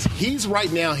about this. He's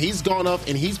gone up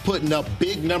and he's putting up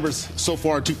big numbers so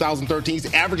far in 2013.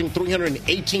 He's averaging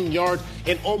 318 yards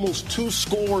and almost 2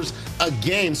 scores a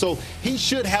game. So he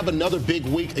should have another big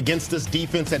week against this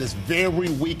defense that is very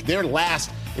weak. They're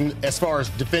last as far as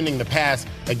defending the pass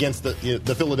against the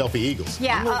Philadelphia Eagles.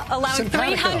 Yeah, allowing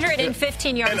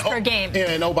 315 yards per game.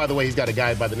 And by the way, he's got a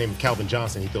guy by the name of Calvin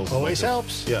Johnson. He throws always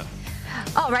helps. Yeah.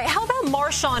 All right, how about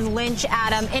Marshawn Lynch,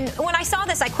 Adam? And when I saw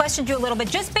this, I questioned you a little bit,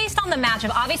 just based on the matchup.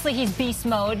 Obviously, he's beast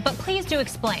mode, but please do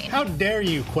explain. How dare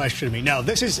you question me? No,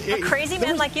 this is... A crazy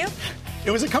man like you?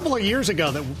 It was a couple of years ago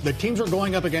that the teams were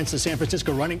going up against the San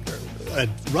Francisco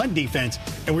run defense,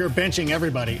 and we were benching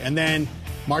everybody. And then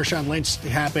Marshawn Lynch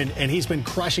happened, and he's been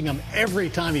crushing them every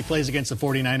time he plays against the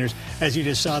 49ers. As you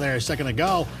just saw there a second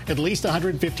ago, at least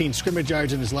 115 scrimmage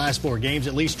yards in his last 4 games,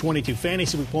 at least 22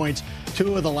 fantasy points,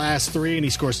 2 of the last 3, and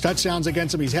he scores touchdowns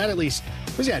against them. He's had at least,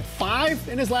 5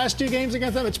 in his last 2 games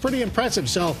against them? It's pretty impressive.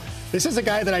 So this is a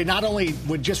guy that I not only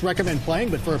would just recommend playing,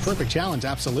 but for a perfect challenge,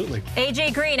 absolutely.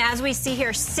 A.J. Green, as we see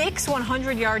here, 6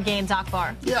 100-yard games,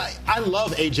 Akbar. Yeah, I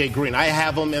love A.J. Green. I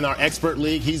have him in our expert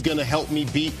league. He's going to help me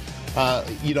beat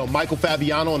Michael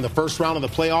Fabiano in the first round of the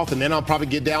playoff, and then I'll probably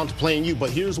get down to playing you. But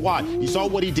here's why. You saw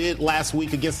what he did last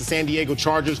week against the San Diego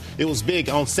Chargers. It was big.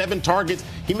 On 7 targets,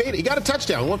 he got a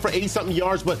touchdown. He went for 80-something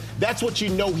yards, but that's what you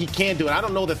know he can do. And I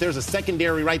don't know that there's a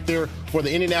secondary right there for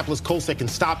the Indianapolis Colts that can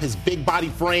stop his big body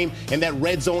frame and that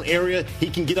red zone area. He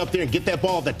can get up there and get that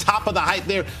ball at the top of the height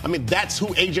there. I mean, that's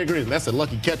who A.J. Green is. That's a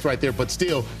lucky catch right there, but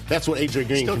still, that's what A.J.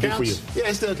 Green can do for you. Yeah,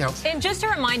 it still counts. And just to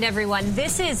remind everyone,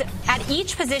 this is at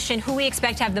each position who we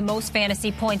expect to have the most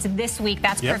fantasy points this week.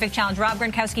 That's Perfect Challenge. Rob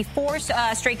Gronkowski, 4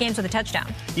 straight games with a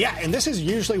touchdown. Yeah, and this is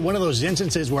usually one of those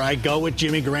instances where I go with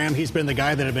Jimmy Graham. He's been the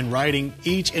guy that I've been riding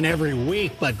each and every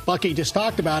week, but Bucky just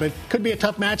talked about it. Could be a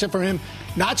tough matchup for him.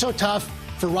 Not so tough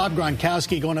for Rob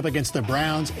Gronkowski going up against the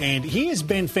Browns, and he has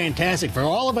been fantastic. For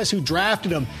all of us who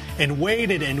drafted him and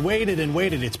waited,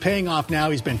 it's paying off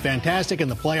now. He's been fantastic in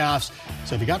the playoffs.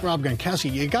 So if you got Rob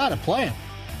Gronkowski, you got to play him.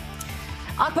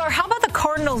 Akbar, how about the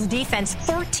Cardinals defense?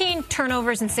 13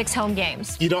 turnovers in 6 home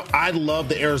games. You know, I love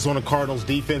the Arizona Cardinals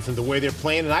defense and the way they're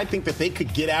playing, and I think that they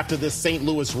could get after this St.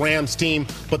 Louis Rams team.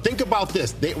 But think about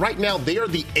this. Right now, they are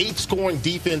the 8th scoring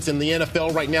defense in the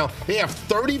NFL right now. They have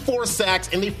 34 sacks,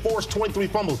 and they forced 23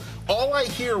 fumbles. All I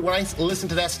hear when I listen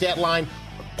to that stat line,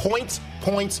 points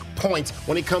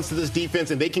when it comes to this defense,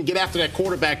 and they can get after that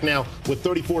quarterback now with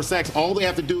 34 sacks. All they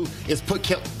have to do is put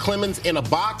Clemens in a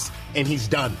box, and he's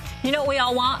done. You know what we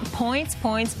all want? Points.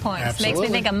 Absolutely. Makes me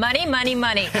think of money.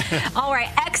 All right,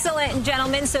 excellent,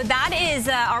 gentlemen. So that is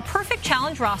our Perfect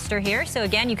Challenge roster here. So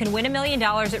again, you can win $1 million.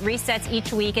 It resets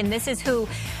each week, and this is who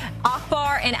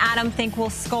Akbar and Adam think will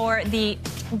score the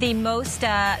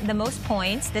most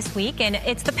points this week, and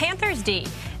it's the Panthers D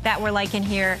that we're liking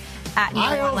here at New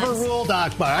Orleans. I overruled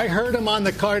Akbar. I heard him on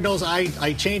the Cardinals.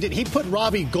 I changed it. He put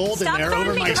Robbie Gould in there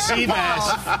over my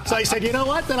Seabass. So I said, you know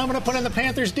what? Then I'm going to put in the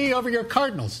Panthers D over your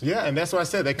Cardinals. Yeah, and that's what I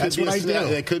said. That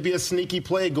could be a sneaky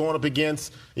play going up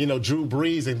against, Drew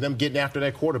Brees and them getting after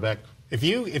that quarterback.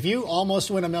 If you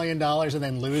almost win $1 million and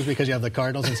then lose because you have the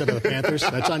Cardinals instead of the Panthers,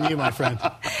 that's on you, my friend.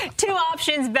 2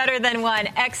 options better than 1.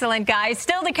 Excellent, guys.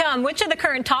 Still to come, which of the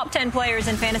current top 10 players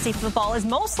in fantasy football is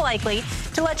most likely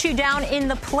to let you down in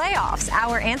the playoffs?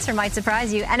 Our answer might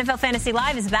surprise you. NFL Fantasy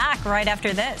Live is back right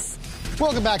after this.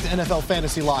 Welcome back to NFL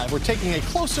Fantasy Live. We're taking a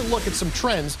closer look at some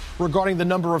trends regarding the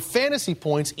number of fantasy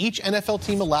points each NFL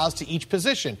team allows to each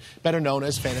position, better known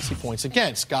as fantasy points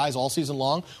against. Guys, all season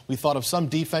long, we thought of some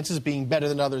defenses being better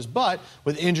than others, but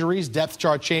with injuries, depth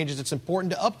chart changes, it's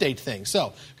important to update things.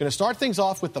 So, going to start things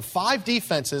off with the 5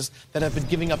 defenses that have been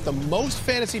giving up the most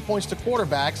fantasy points to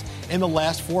quarterbacks in the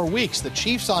last 4 weeks. The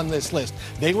Chiefs on this list,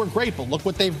 they were great, but look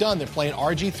what they've done. They're playing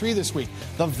RG3 this week.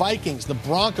 The Vikings, the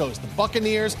Broncos, the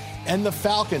Buccaneers, and the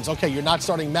Falcons. Okay, you're not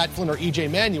starting Matt Flynn or E.J.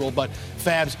 Manuel, but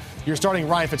Fabs, you're starting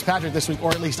Ryan Fitzpatrick this week,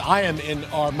 or at least I am in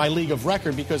my league of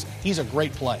record because he's a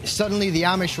great play. Suddenly, the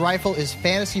Amish Rifle is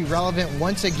fantasy relevant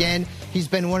once again. He's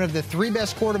been one of the 3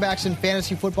 best quarterbacks in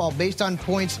fantasy football based on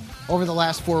points over the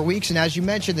last 4 weeks. And as you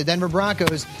mentioned, the Denver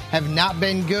Broncos have not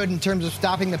been good in terms of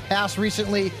stopping the pass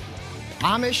recently.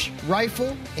 Amish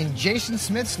Rifle in Jason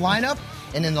Smith's lineup.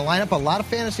 And in the lineup, a lot of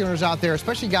fantasy owners out there,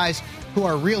 especially guys who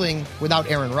are reeling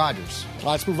without Aaron Rodgers.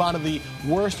 Let's move on to the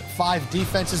worst 5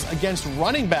 defenses against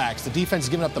running backs. The defense has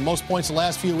given up the most points the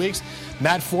last few weeks.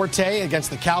 Matt Forte against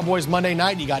the Cowboys Monday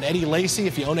night. You got Eddie Lacy.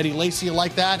 If you own Eddie Lacy, you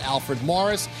like that. Alfred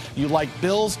Morris. You like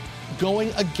Bills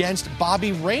going against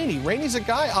Bobby Rainey. Rainey's a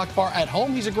guy, Akbar, at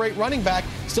home. He's a great running back.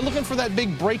 Still looking for that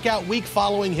big breakout week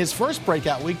following his first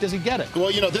breakout week. Does he get it?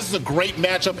 Well, this is a great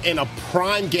matchup and a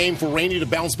prime game for Rainey to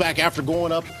bounce back after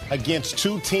going up against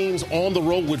 2 teams on the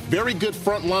road with very good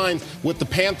front lines with the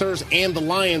Panthers and the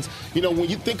Lions. When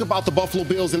you think about the Buffalo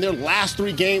Bills in their last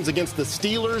 3 games against the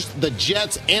Steelers, the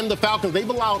Jets, and the Falcons, they've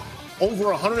allowed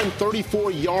over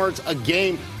 134 yards a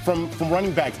game from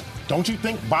running backs. Don't you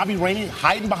think Bobby Rainey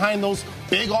hiding behind those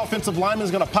big offensive linemen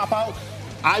is going to pop out?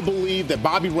 I believe that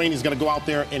Bobby Rainey is going to go out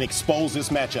there and expose this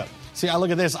matchup. See, I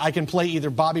look at this. I can play either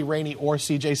Bobby Rainey or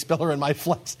C.J. Spiller in my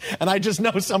flex. And I just know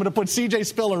I'm going to put C.J.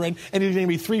 Spiller in, and he's going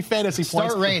to be 3 fantasy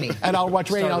points. Start Rainey. And I'll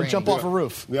watch Rainey. I'll jump off a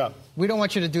roof. Yeah. We don't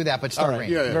want you to do that, but start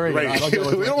Rainey. Yeah. Very Rainey.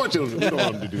 good. We don't want him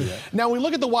to do that. Now, we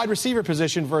look at the wide receiver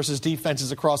position versus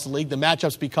defenses across the league. The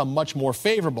matchups become much more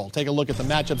favorable. Take a look at the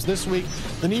matchups this week.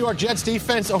 The New York Jets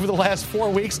defense over the last 4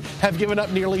 weeks have given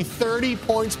up nearly 30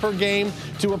 points per game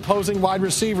to opposing wide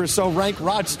receivers. So rank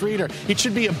Rod Streeter. He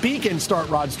should be a beacon. Start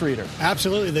Rod Streeter.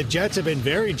 Absolutely. The Jets have been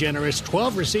very generous.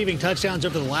 12 receiving touchdowns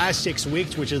over the last 6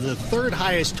 weeks, which is the 3rd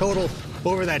highest total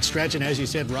over that stretch. And as you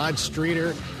said, Rod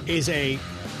Streeter is a,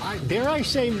 dare I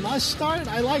say, must start?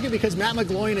 I like it because Matt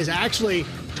McGloin has actually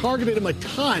targeted him a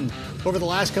ton over the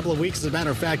last couple of weeks. As a matter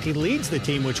of fact, he leads the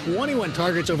team with 21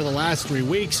 targets over the last 3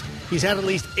 weeks. He's had at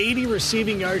least 80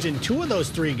 receiving yards in 2 of those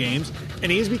 3 games,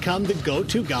 and he has become the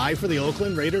go-to guy for the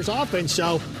Oakland Raiders offense.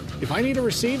 So if I need a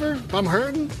receiver, if I'm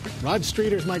hurting, Rod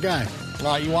Streeter's my guy. All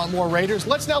right, you want more Raiders?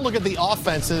 Let's now look at the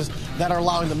offenses that are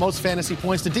allowing the most fantasy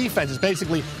points to defenses.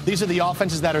 Basically, these are the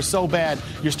offenses that are so bad,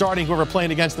 you're starting whoever playing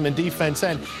against them in defense.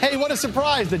 And, hey, what a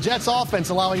surprise, the Jets offense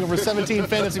allowing over 17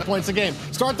 fantasy points a game.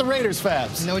 Start the Raiders,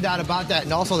 Fabs. No doubt about that.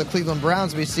 And also the Cleveland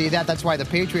Browns, we see that. That's why the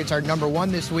Patriots are number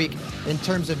 1 this week in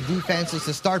terms of defenses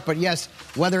to start. But, yes,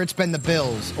 whether it's been the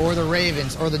Bills or the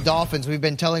Ravens or the Dolphins, we've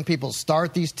been telling people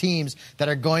start these teams that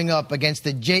are going up against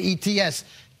the Jets.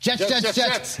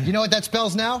 Jets. You know what that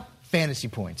spells now? Fantasy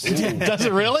points. Does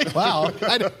it really? Wow.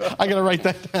 I got to write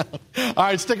that down. All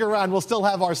right, stick around. We'll still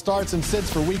have our starts and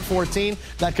sits for Week 14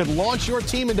 that could launch your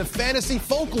team into fantasy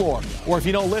folklore. Or if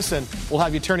you don't listen, we'll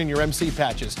have you turn in your MC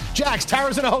patches. Jax,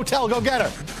 Tara's in a hotel. Go get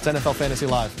her. It's NFL Fantasy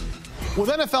Live. With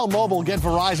NFL Mobile, get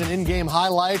Verizon in-game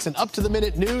highlights and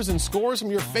up-to-the-minute news and scores from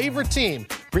your favorite team.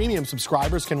 Premium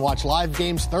subscribers can watch live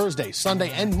games Thursday, Sunday,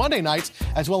 and Monday nights,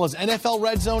 as well as NFL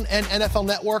Red Zone and NFL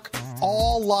Network,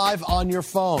 all live on your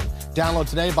phone. Download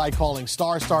today by calling **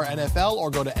 NFL or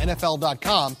go to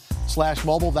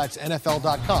NFL.com/mobile. That's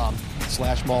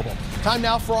NFL.com/mobile. Time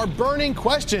now for our burning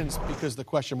questions, because the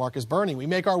question mark is burning. We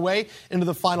make our way into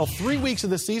the final 3 weeks of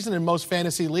the season in most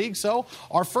fantasy leagues. So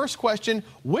our first question,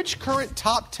 which current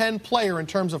top 10 player in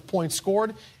terms of points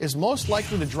scored is most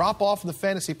likely to drop off in the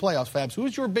fantasy playoffs, Fabs?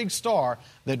 Who's your big star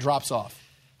that drops off?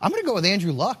 I'm going to go with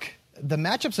Andrew Luck. The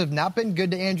matchups have not been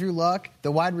good to Andrew Luck.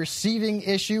 The wide receiving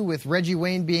issue with Reggie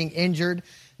Wayne being injured,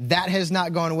 that has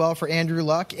not gone well for Andrew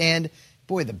Luck. And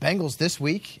boy, the Bengals this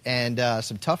week and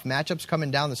some tough matchups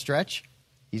coming down the stretch.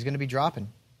 He's going to be dropping.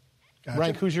 Gotcha.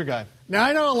 Rank, who's your guy? Now,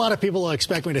 I know a lot of people will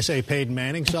expect me to say Peyton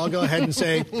Manning, so I'll go ahead and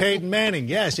say Peyton Manning.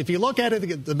 Yes, if you look at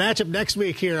it, the matchup next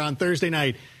week here on Thursday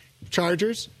night,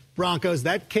 Chargers, Broncos,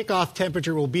 that kickoff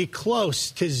temperature will be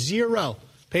close to 0.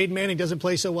 Peyton Manning doesn't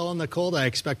play so well in the cold. I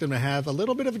expect him to have a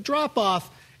little bit of a drop-off,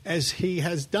 as he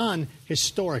has done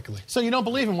historically. So you don't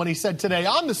believe him when he said today,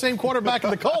 I'm the same quarterback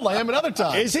in the cold I am at other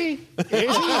times. Is he?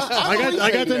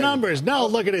 I got the numbers. No,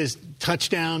 look at his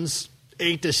touchdowns,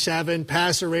 8-7.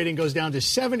 Passer rating goes down to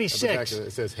 76.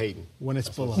 It says Hayden. When it's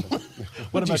below.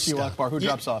 What about you, Akbar? Who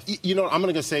drops off? You know, I'm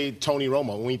going to say Tony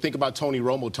Romo. When you think about Tony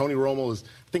Romo is,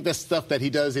 I think that stuff that he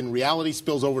does in reality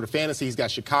spills over to fantasy. He's got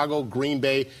Chicago, Green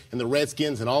Bay, and the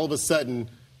Redskins, and all of a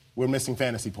sudden, we're missing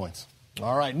fantasy points.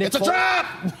 All right, Nick. It's a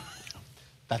trap!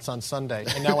 That's on Sunday,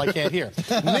 and now I can't hear.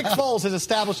 Nick Foles has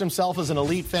established himself as an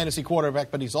elite fantasy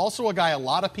quarterback, but he's also a guy a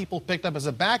lot of people picked up as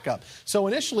a backup. So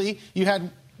initially, you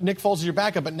had Nick Foles as your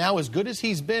backup, but now as good as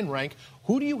he's been ranked,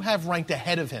 who do you have ranked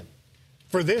ahead of him?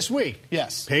 For this week?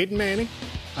 Yes. Peyton Manning.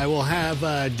 I will have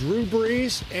Drew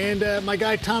Brees and my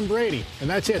guy Tom Brady. And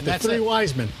that's it. The three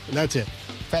wise men. And that's it.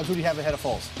 Fabs, who do you have ahead of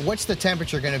Foles? What's the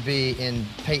temperature going to be in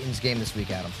Peyton's game this week,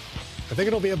 Adam? I think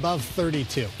it'll be above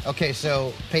 32. Okay,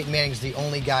 so Peyton Manning's the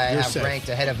only guy I have ranked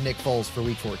ahead of Nick Foles for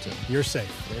Week 14. You're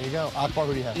safe. There you go. Akbar,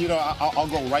 who do you have? You know, I'll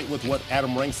go right with what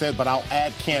Adam Rank said, but I'll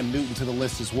add Cam Newton to the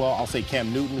list as well. I'll say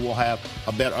Cam Newton will have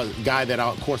a guy that,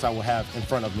 of course, I will have in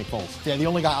front of Nick Foles. Yeah, the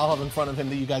only guy I'll have in front of him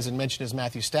that you guys had mentioned is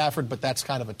Matthew Stafford, but that's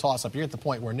kind of a toss-up. You're at the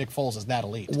point where Nick Foles is that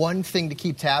elite. One thing to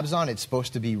keep tabs on, it's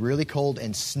supposed to be really cold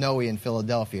and snowy in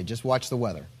Philadelphia. Just watch the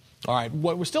weather. All right,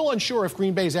 we're still unsure if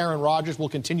Green Bay's Aaron Rodgers will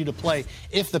continue to play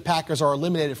if the Packers are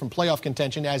eliminated from playoff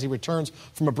contention as he returns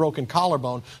from a broken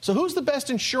collarbone. So who's the best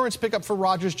insurance pickup for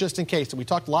Rodgers just in case? And we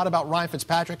talked a lot about Ryan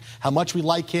Fitzpatrick, how much we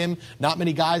like him. Not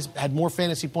many guys had more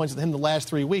fantasy points than him the last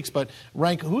 3 weeks. But,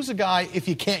 Rank, who's a guy, if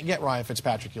you can't get Ryan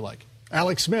Fitzpatrick, you like?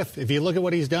 Alex Smith. If you look at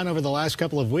what he's done over the last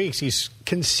couple of weeks, he's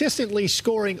consistently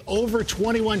scoring over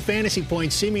 21 fantasy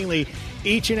points seemingly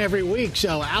each and every week.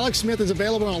 So Alex Smith is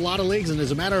available in a lot of leagues, and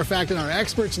as a matter of fact, in our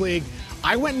Experts League,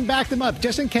 I went and backed him up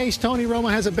just in case Tony Romo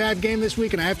has a bad game this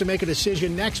week and I have to make a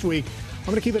decision next week. I'm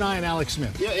going to keep an eye on Alex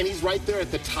Smith. Yeah, and he's right there at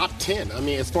the top 10. I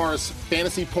mean, as far as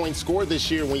fantasy points scored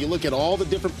this year, when you look at all the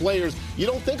different players, you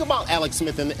don't think about Alex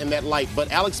Smith in that light.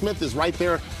 But Alex Smith is right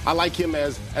there. I like him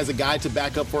as a guy to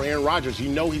back up for Aaron Rodgers. You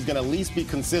know he's going to at least be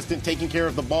consistent, taking care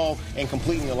of the ball, and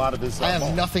completing a lot of his I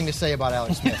have nothing to say about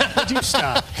Alex Smith. Would you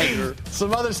stop, hater?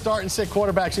 Some other start and sit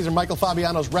quarterbacks. These are Michael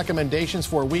Fabiano's recommendations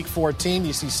for Week 14.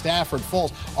 You see Stafford,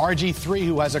 Foles, RG3,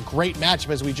 who has a great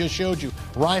matchup, as we just showed you,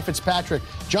 Ryan Fitzpatrick,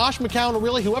 Josh McCown,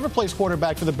 really, whoever plays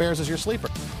quarterback for the Bears is your sleeper.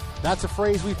 That's a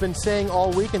phrase we've been saying all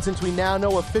week, and since we now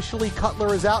know officially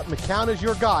Cutler is out, McCown is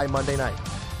your guy Monday night.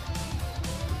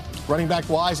 Running back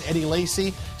wise, Eddie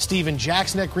Lacy, Steven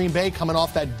Jackson at Green Bay coming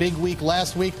off that big week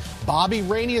last week. Bobby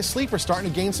Rainey, a sleeper,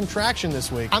 starting to gain some traction this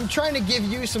week. I'm trying to give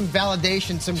you some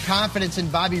validation, some confidence in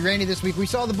Bobby Rainey this week. We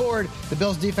saw the board. The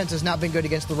Bills' defense has not been good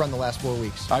against the run the last 4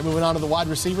 weeks. All right, moving on to the wide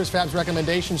receivers. Fab's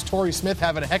recommendations. Torrey Smith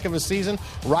having a heck of a season.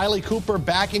 Riley Cooper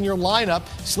back in your lineup.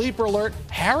 Sleeper alert.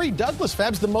 Harry Douglas,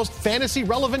 Fab's the most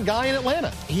fantasy-relevant guy in Atlanta.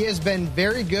 He has been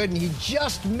very good, and he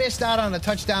just missed out on a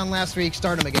touchdown last week.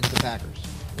 Start him against the Packers.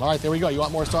 All right, there we go. You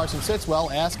want more starts and sits? Well,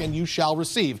 ask and you shall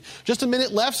receive. Just a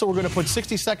minute left, so we're going to put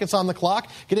 60 seconds on the clock.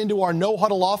 Get into our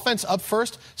no-huddle offense. Up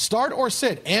first, start or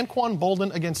sit Anquan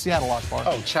Boldin against Seattle, Akbar.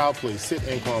 Oh, child, please. Sit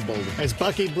Anquan Boldin. As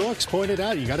Bucky Brooks pointed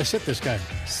out, you got to sit this guy.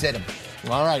 Sit him.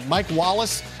 All right, Mike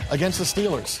Wallace against the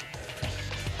Steelers.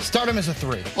 Start him as a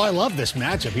 3. Oh, I love this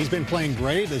matchup. He's been playing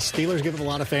great. The Steelers give him a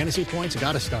lot of fantasy points. You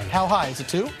got to start him. How high? Is it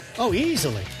 2? Oh,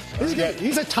 easily.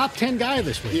 He's a top 10 guy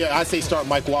this week. Yeah, I say start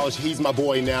Mike Wallace. He's my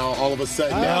boy now. All of a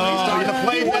sudden, now he's starting to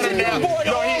play better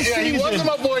now. He wasn't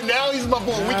my boy. Now he's my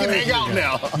boy. We can hang out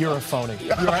now. You're a phony.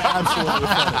 You're absolutely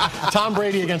a phony. Tom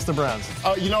Brady against the Browns.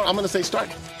 You know what? I'm going to say start.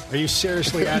 Are you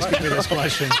seriously asking me this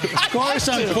question? Of course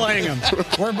I'm playing him.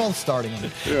 We're both starting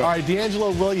him. Yeah. All right,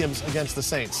 D'Angelo Williams against the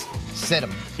Saints. Sit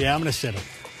him. Yeah, I'm going to sit him.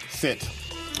 Sit.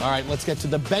 All right, let's get to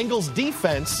the Bengals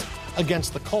defense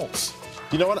against the Colts.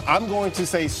 You know what? I'm going to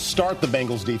say start the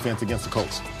Bengals defense against the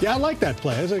Colts. Yeah, I like that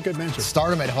play. That's a good mention.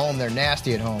 Start them at home. They're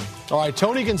nasty at home. All right,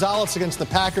 Tony Gonzalez against the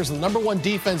Packers, the number 1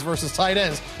 defense versus tight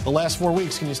ends the last 4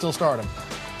 weeks. Can you still start him?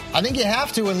 I think you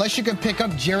have to, unless you can pick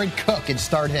up Jared Cook and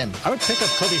start him. I would pick up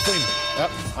Cody Freeman.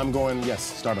 Yep, I'm going, yes,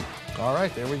 start him. All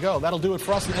right, there we go. That'll do it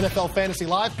for us in NFL Fantasy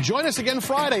Live. Join us again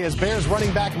Friday as Bears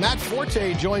running back Matt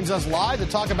Forte joins us live to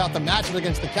talk about the matchup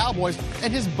against the Cowboys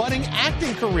and his budding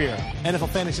acting career. NFL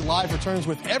Fantasy Live returns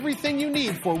with everything you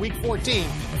need for Week 14,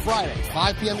 Friday,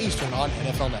 5 p.m. Eastern on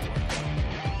NFL Network.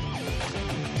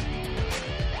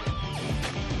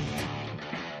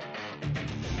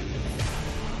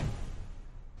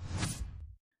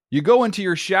 You go into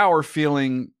your shower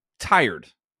feeling tired,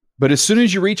 But as soon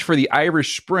as you reach for the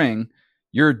Irish Spring,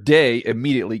 your day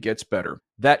immediately gets better.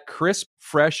 That crisp,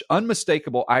 fresh,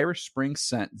 unmistakable Irish Spring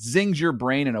scent zings your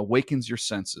brain and awakens your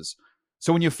senses.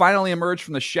 So when you finally emerge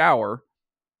from the shower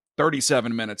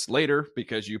 37 minutes later,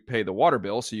 because you pay the water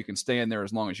bill so you can stay in there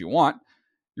as long as you want,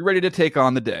 you're ready to take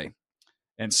on the day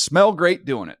and smell great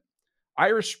doing it.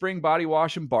 Irish Spring Body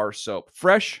Wash and Bar Soap.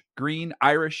 Fresh, green,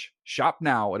 Irish. Shop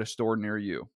now at a store near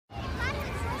you.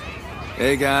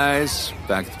 Hey guys,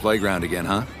 back at the playground again,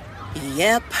 huh?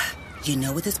 Yep. You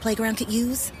know what this playground could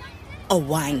use? A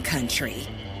wine country.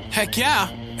 Heck yeah,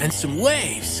 and some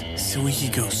waves so we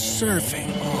could go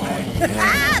surfing. Oh,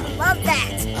 yeah. Love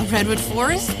that. A redwood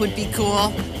forest would be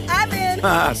cool. I'm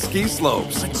in. Ski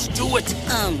slopes. Let's do it.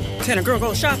 Can a girl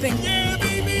go shopping? Yeah,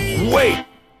 baby. Wait.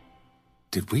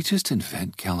 Did we just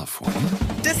invent California?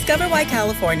 Discover why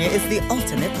California is the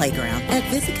ultimate playground at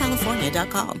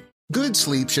visitcalifornia.com. Good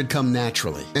sleep should come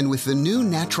naturally, and with the new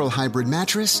Natural Hybrid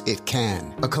mattress, it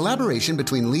can. A collaboration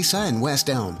between Lisa and West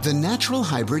Elm, the Natural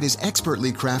Hybrid is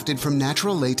expertly crafted from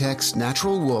natural latex,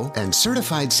 natural wool, and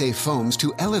certified safe foams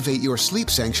to elevate your sleep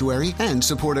sanctuary and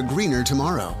support a greener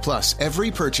tomorrow. Plus,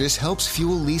 every purchase helps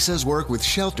fuel Lisa's work with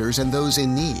shelters and those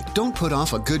in need. Don't put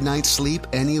off a good night's sleep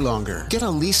any longer. Get a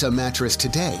Lisa mattress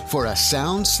today for a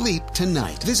sound sleep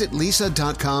tonight. Visit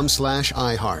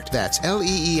lisa.com/iHeart. That's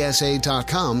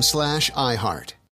LEESA.com/iHeart.